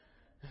yet.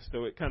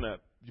 So it kind of,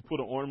 you put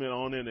an ornament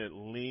on it and it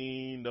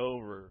leaned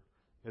over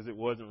because it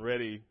wasn't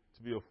ready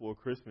to be a full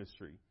Christmas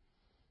tree.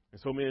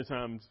 And so many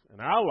times in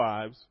our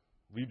lives,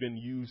 we've been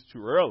used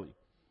too early.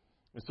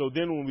 And so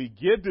then when we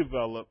get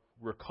developed,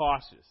 we're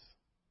cautious.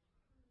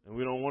 And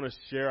we don't want to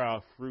share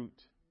our fruit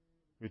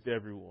with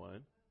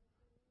everyone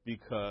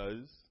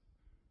because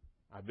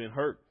I've been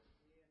hurt.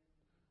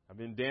 I've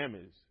been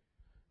damaged.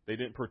 They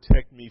didn't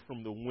protect me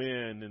from the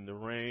wind and the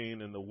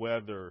rain and the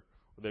weather.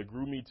 Or they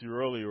grew me too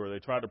early, or they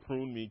tried to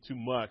prune me too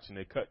much, and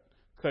they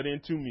cut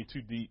into me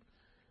too deep.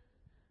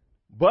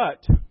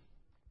 But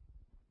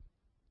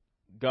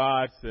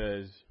God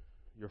says,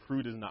 your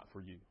fruit is not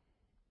for you.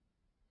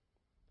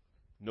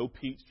 No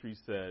peach tree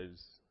says,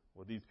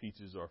 well, these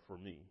peaches are for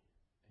me.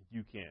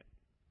 You can't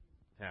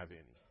have any.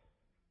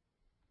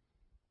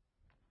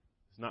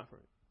 It's not for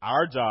you.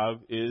 Our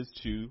job is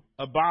to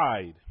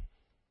abide.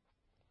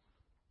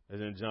 As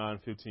in John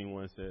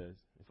 15:1 says,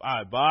 if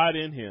I abide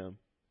in Him,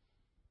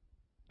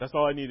 that's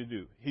all I need to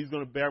do. He's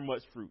going to bear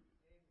much fruit.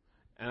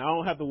 And I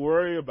don't have to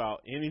worry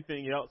about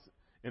anything else.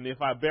 And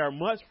if I bear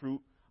much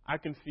fruit, I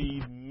can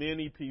feed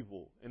many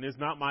people. And it's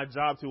not my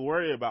job to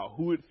worry about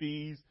who it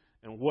feeds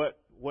and what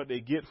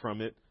they get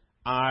from it.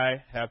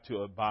 I have to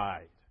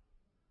abide.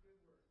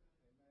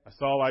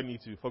 That's all I need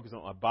to focus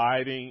on.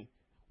 Abiding,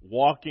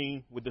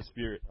 walking with the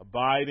Spirit,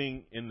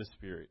 abiding in the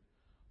Spirit.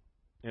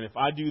 And if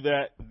I do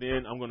that,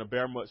 then I'm going to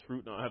bear much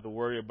fruit and I don't have to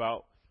worry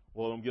about,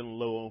 well, I'm getting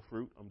low on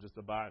fruit. I'm just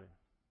abiding.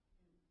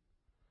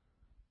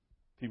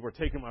 People are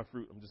taking my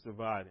fruit. I'm just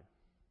abiding.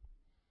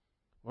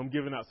 I'm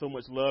giving out so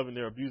much love and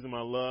they're abusing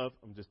my love.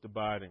 I'm just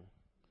abiding.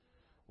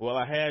 Well,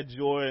 I had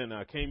joy and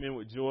I came in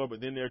with joy, but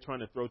then they're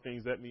trying to throw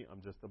things at me.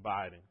 I'm just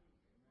abiding.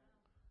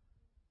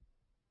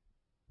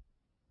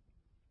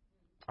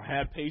 I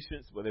had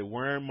patience, but they're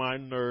wearing my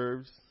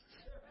nerves.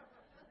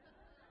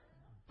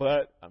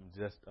 But I'm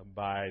just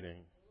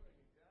abiding.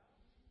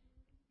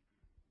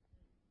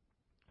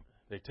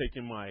 They're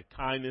taking my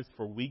kindness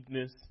for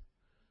weakness,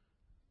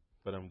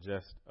 but I'm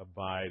just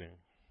abiding.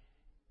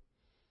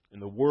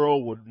 And the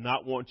world would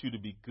not want you to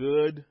be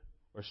good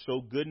or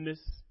show goodness,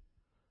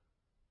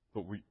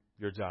 but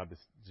your job is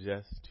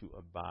just to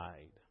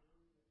abide.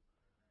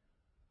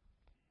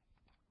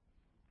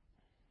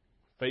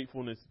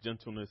 Faithfulness,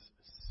 gentleness,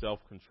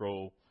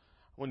 self-control.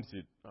 I wanted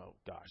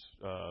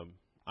to,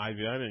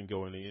 Ivy, I didn't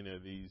go into any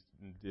of these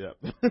in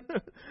depth.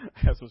 I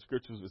have some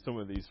scriptures with some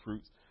of these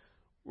fruits.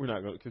 We're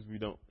not going to, because I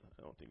don't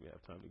think we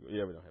have time to go.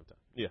 Yeah, we don't have time.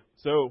 Yeah,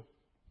 so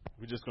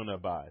we're just going to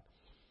abide.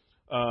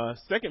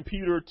 2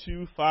 Peter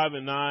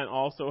 2:5-9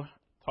 also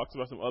talks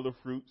about some other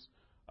fruits.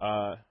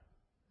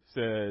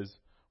 Says,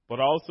 but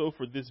also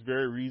for this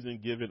very reason,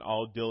 given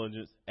all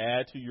diligence,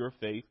 add to your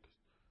faith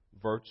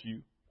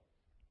virtue,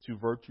 to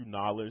virtue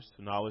knowledge,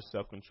 to knowledge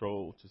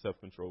self-control, to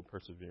self-control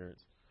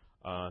perseverance,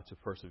 to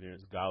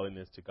perseverance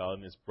godliness, to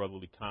godliness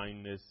brotherly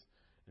kindness,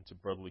 and to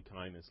brotherly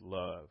kindness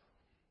love.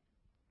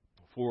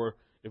 For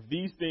if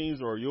these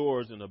things are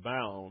yours and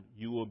abound,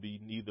 you will be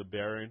neither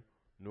barren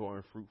nor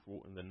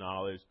unfruitful in the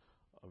knowledge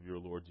of your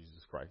Lord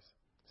Jesus Christ.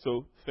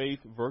 So faith,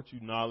 virtue,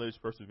 knowledge,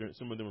 perseverance,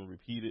 some of them are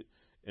repeated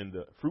in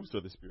the fruits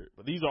of the Spirit.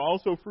 But these are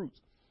also fruits.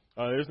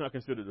 It's not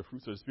considered the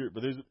fruits of the Spirit,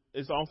 but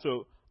it's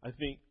also, I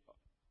think,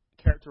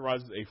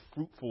 characterizes a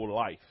fruitful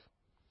life.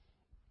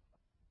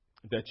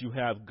 That you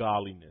have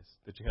godliness,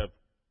 that you have,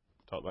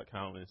 talk about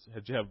kindness,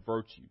 that you have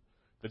virtue,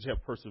 that you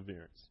have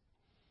perseverance.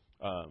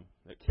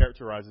 That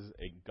characterizes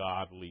a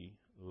godly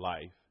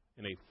life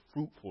and a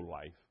fruitful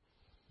life.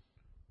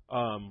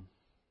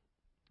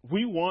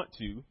 We want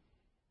to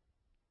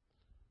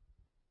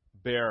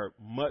bear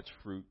much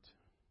fruit,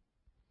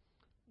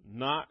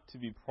 not to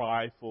be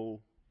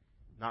prideful,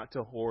 not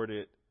to hoard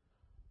it,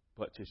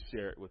 but to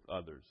share it with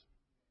others.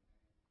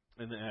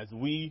 And as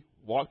we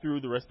walk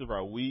through the rest of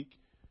our week,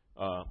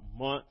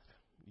 month,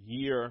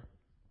 year,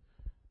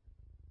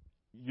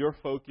 your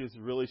focus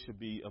really should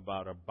be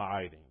about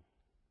abiding.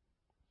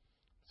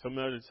 So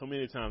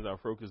many times our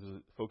focus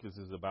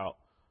is about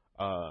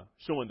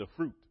showing the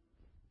fruit.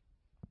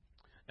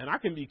 And I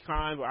can be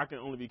kind, but I can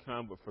only be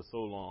kind but for so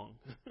long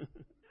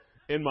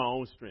in my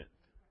own strength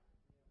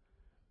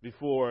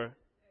before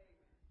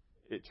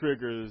it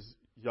triggers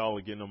y'all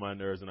are getting on my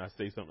nerves and I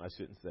say something I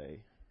shouldn't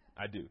say.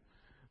 I do.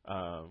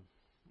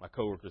 My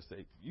coworkers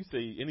say, "You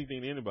say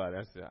anything to anybody?"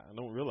 I say, "I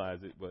don't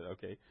realize it, but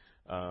okay."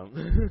 I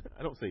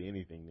don't say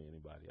anything to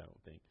anybody, I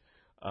don't think.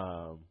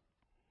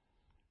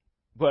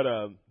 But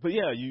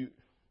yeah,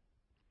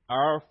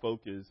 our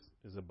focus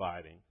is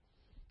abiding.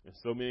 And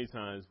so many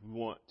times we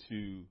want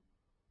to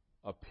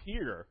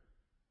appear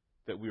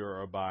that we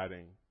are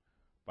abiding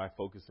by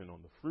focusing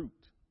on the fruit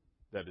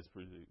that is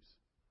produced.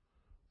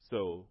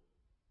 So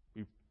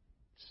we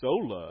show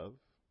love,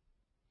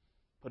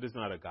 but it's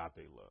not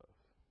agape love.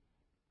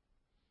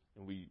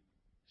 And we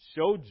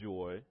show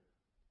joy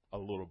a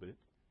little bit,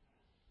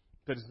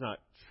 but it's not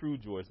true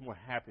joy. It's more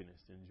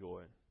happiness than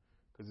joy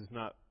because it's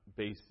not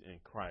based in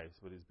Christ,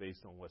 but it's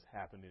based on what's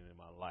happening in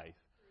my life.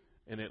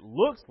 And it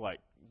looks like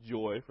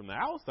joy from the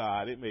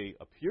outside. It may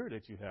appear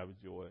that you have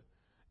joy.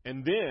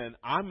 And then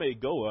I may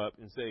go up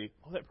and say,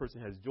 "Oh, that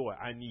person has joy.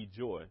 I need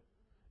joy."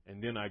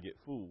 And then I get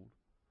fooled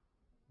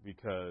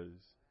because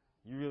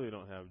you really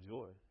don't have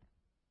joy.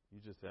 You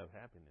just have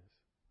happiness.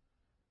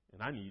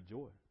 And I need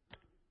joy.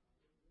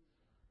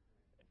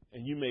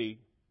 And you may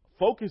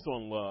focus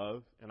on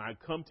love, and I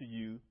come to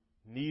you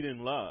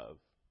needing love.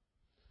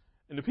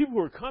 And the people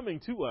who are coming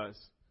to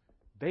us,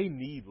 they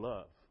need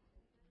love.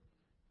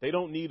 They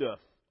don't need a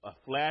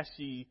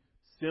flashy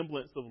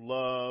semblance of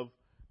love.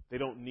 They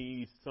don't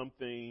need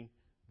something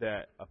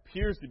that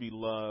appears to be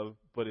love,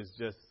 but is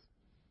just,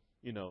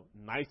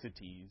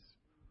 niceties.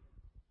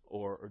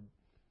 Or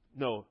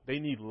no, they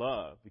need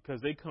love because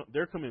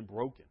they're coming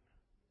broken.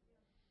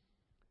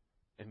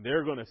 And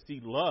they're going to see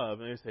love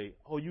and they say,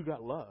 "Oh, you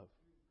got love."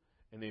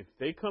 And if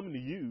they come to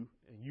you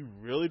and you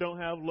really don't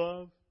have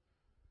love,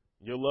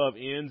 your love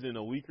ends in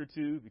a week or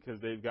two because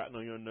they've gotten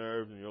on your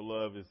nerves and your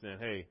love is saying,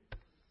 "Hey,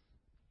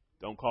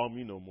 don't call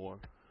me no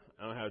more.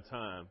 I don't have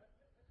time."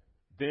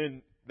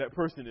 Then that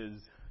person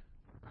is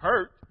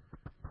hurt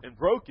and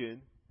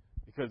broken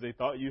because they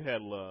thought you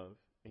had love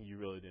and you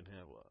really didn't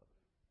have love.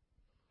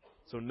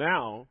 So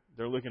now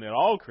they're looking at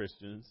all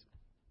Christians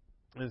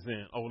and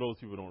saying, "Oh, those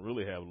people don't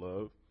really have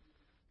love.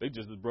 They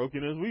just as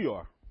broken as we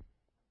are.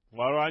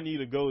 Why do I need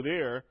to go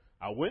there?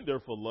 I went there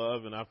for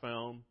love and I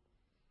found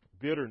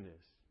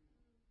bitterness.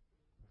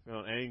 I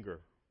found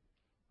anger.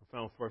 I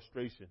found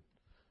frustration.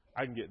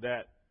 I can get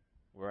that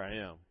where I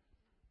am."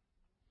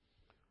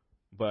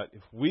 But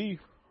if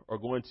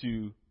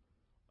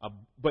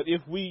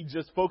we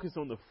just focus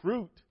on the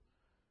fruit,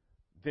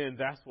 then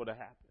that's what will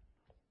happen.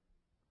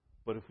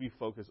 But if we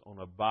focus on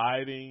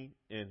abiding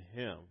in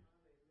Him,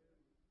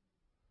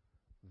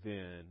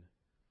 then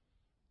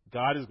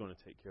God is going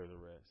to take care of the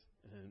rest.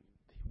 And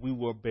we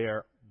will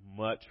bear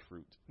much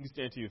fruit. You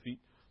stand to your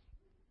feet.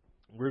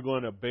 We're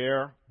going to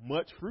bear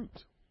much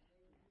fruit.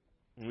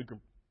 And we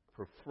can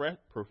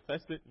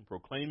profess it and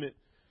proclaim it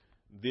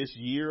this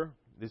year,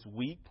 this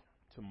week,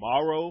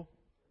 tomorrow,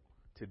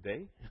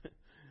 today,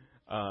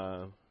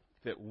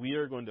 that we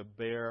are going to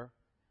bear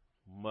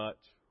much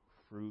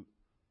fruit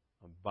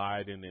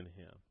abiding in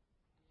Him.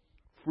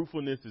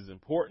 Fruitfulness is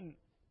important.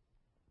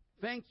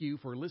 Thank you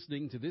for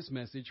listening to this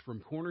message from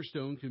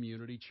Cornerstone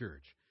Community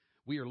Church.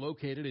 We are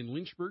located in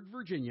Lynchburg,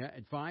 Virginia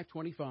at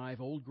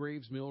 525 Old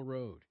Graves Mill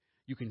Road.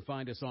 You can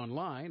find us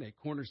online at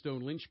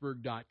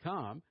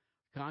cornerstonelynchburg.com,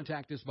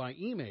 contact us by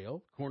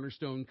email,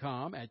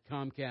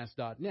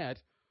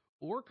 cornerstonecom@comcast.net,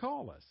 or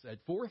call us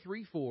at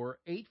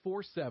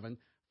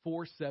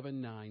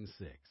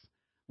 434-847-4796.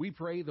 We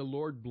pray the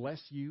Lord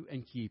bless you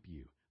and keep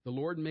you. The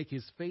Lord make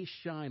His face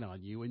shine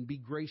on you and be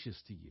gracious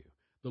to you.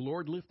 The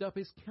Lord lift up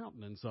His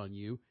countenance on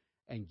you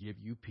and give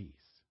you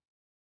peace.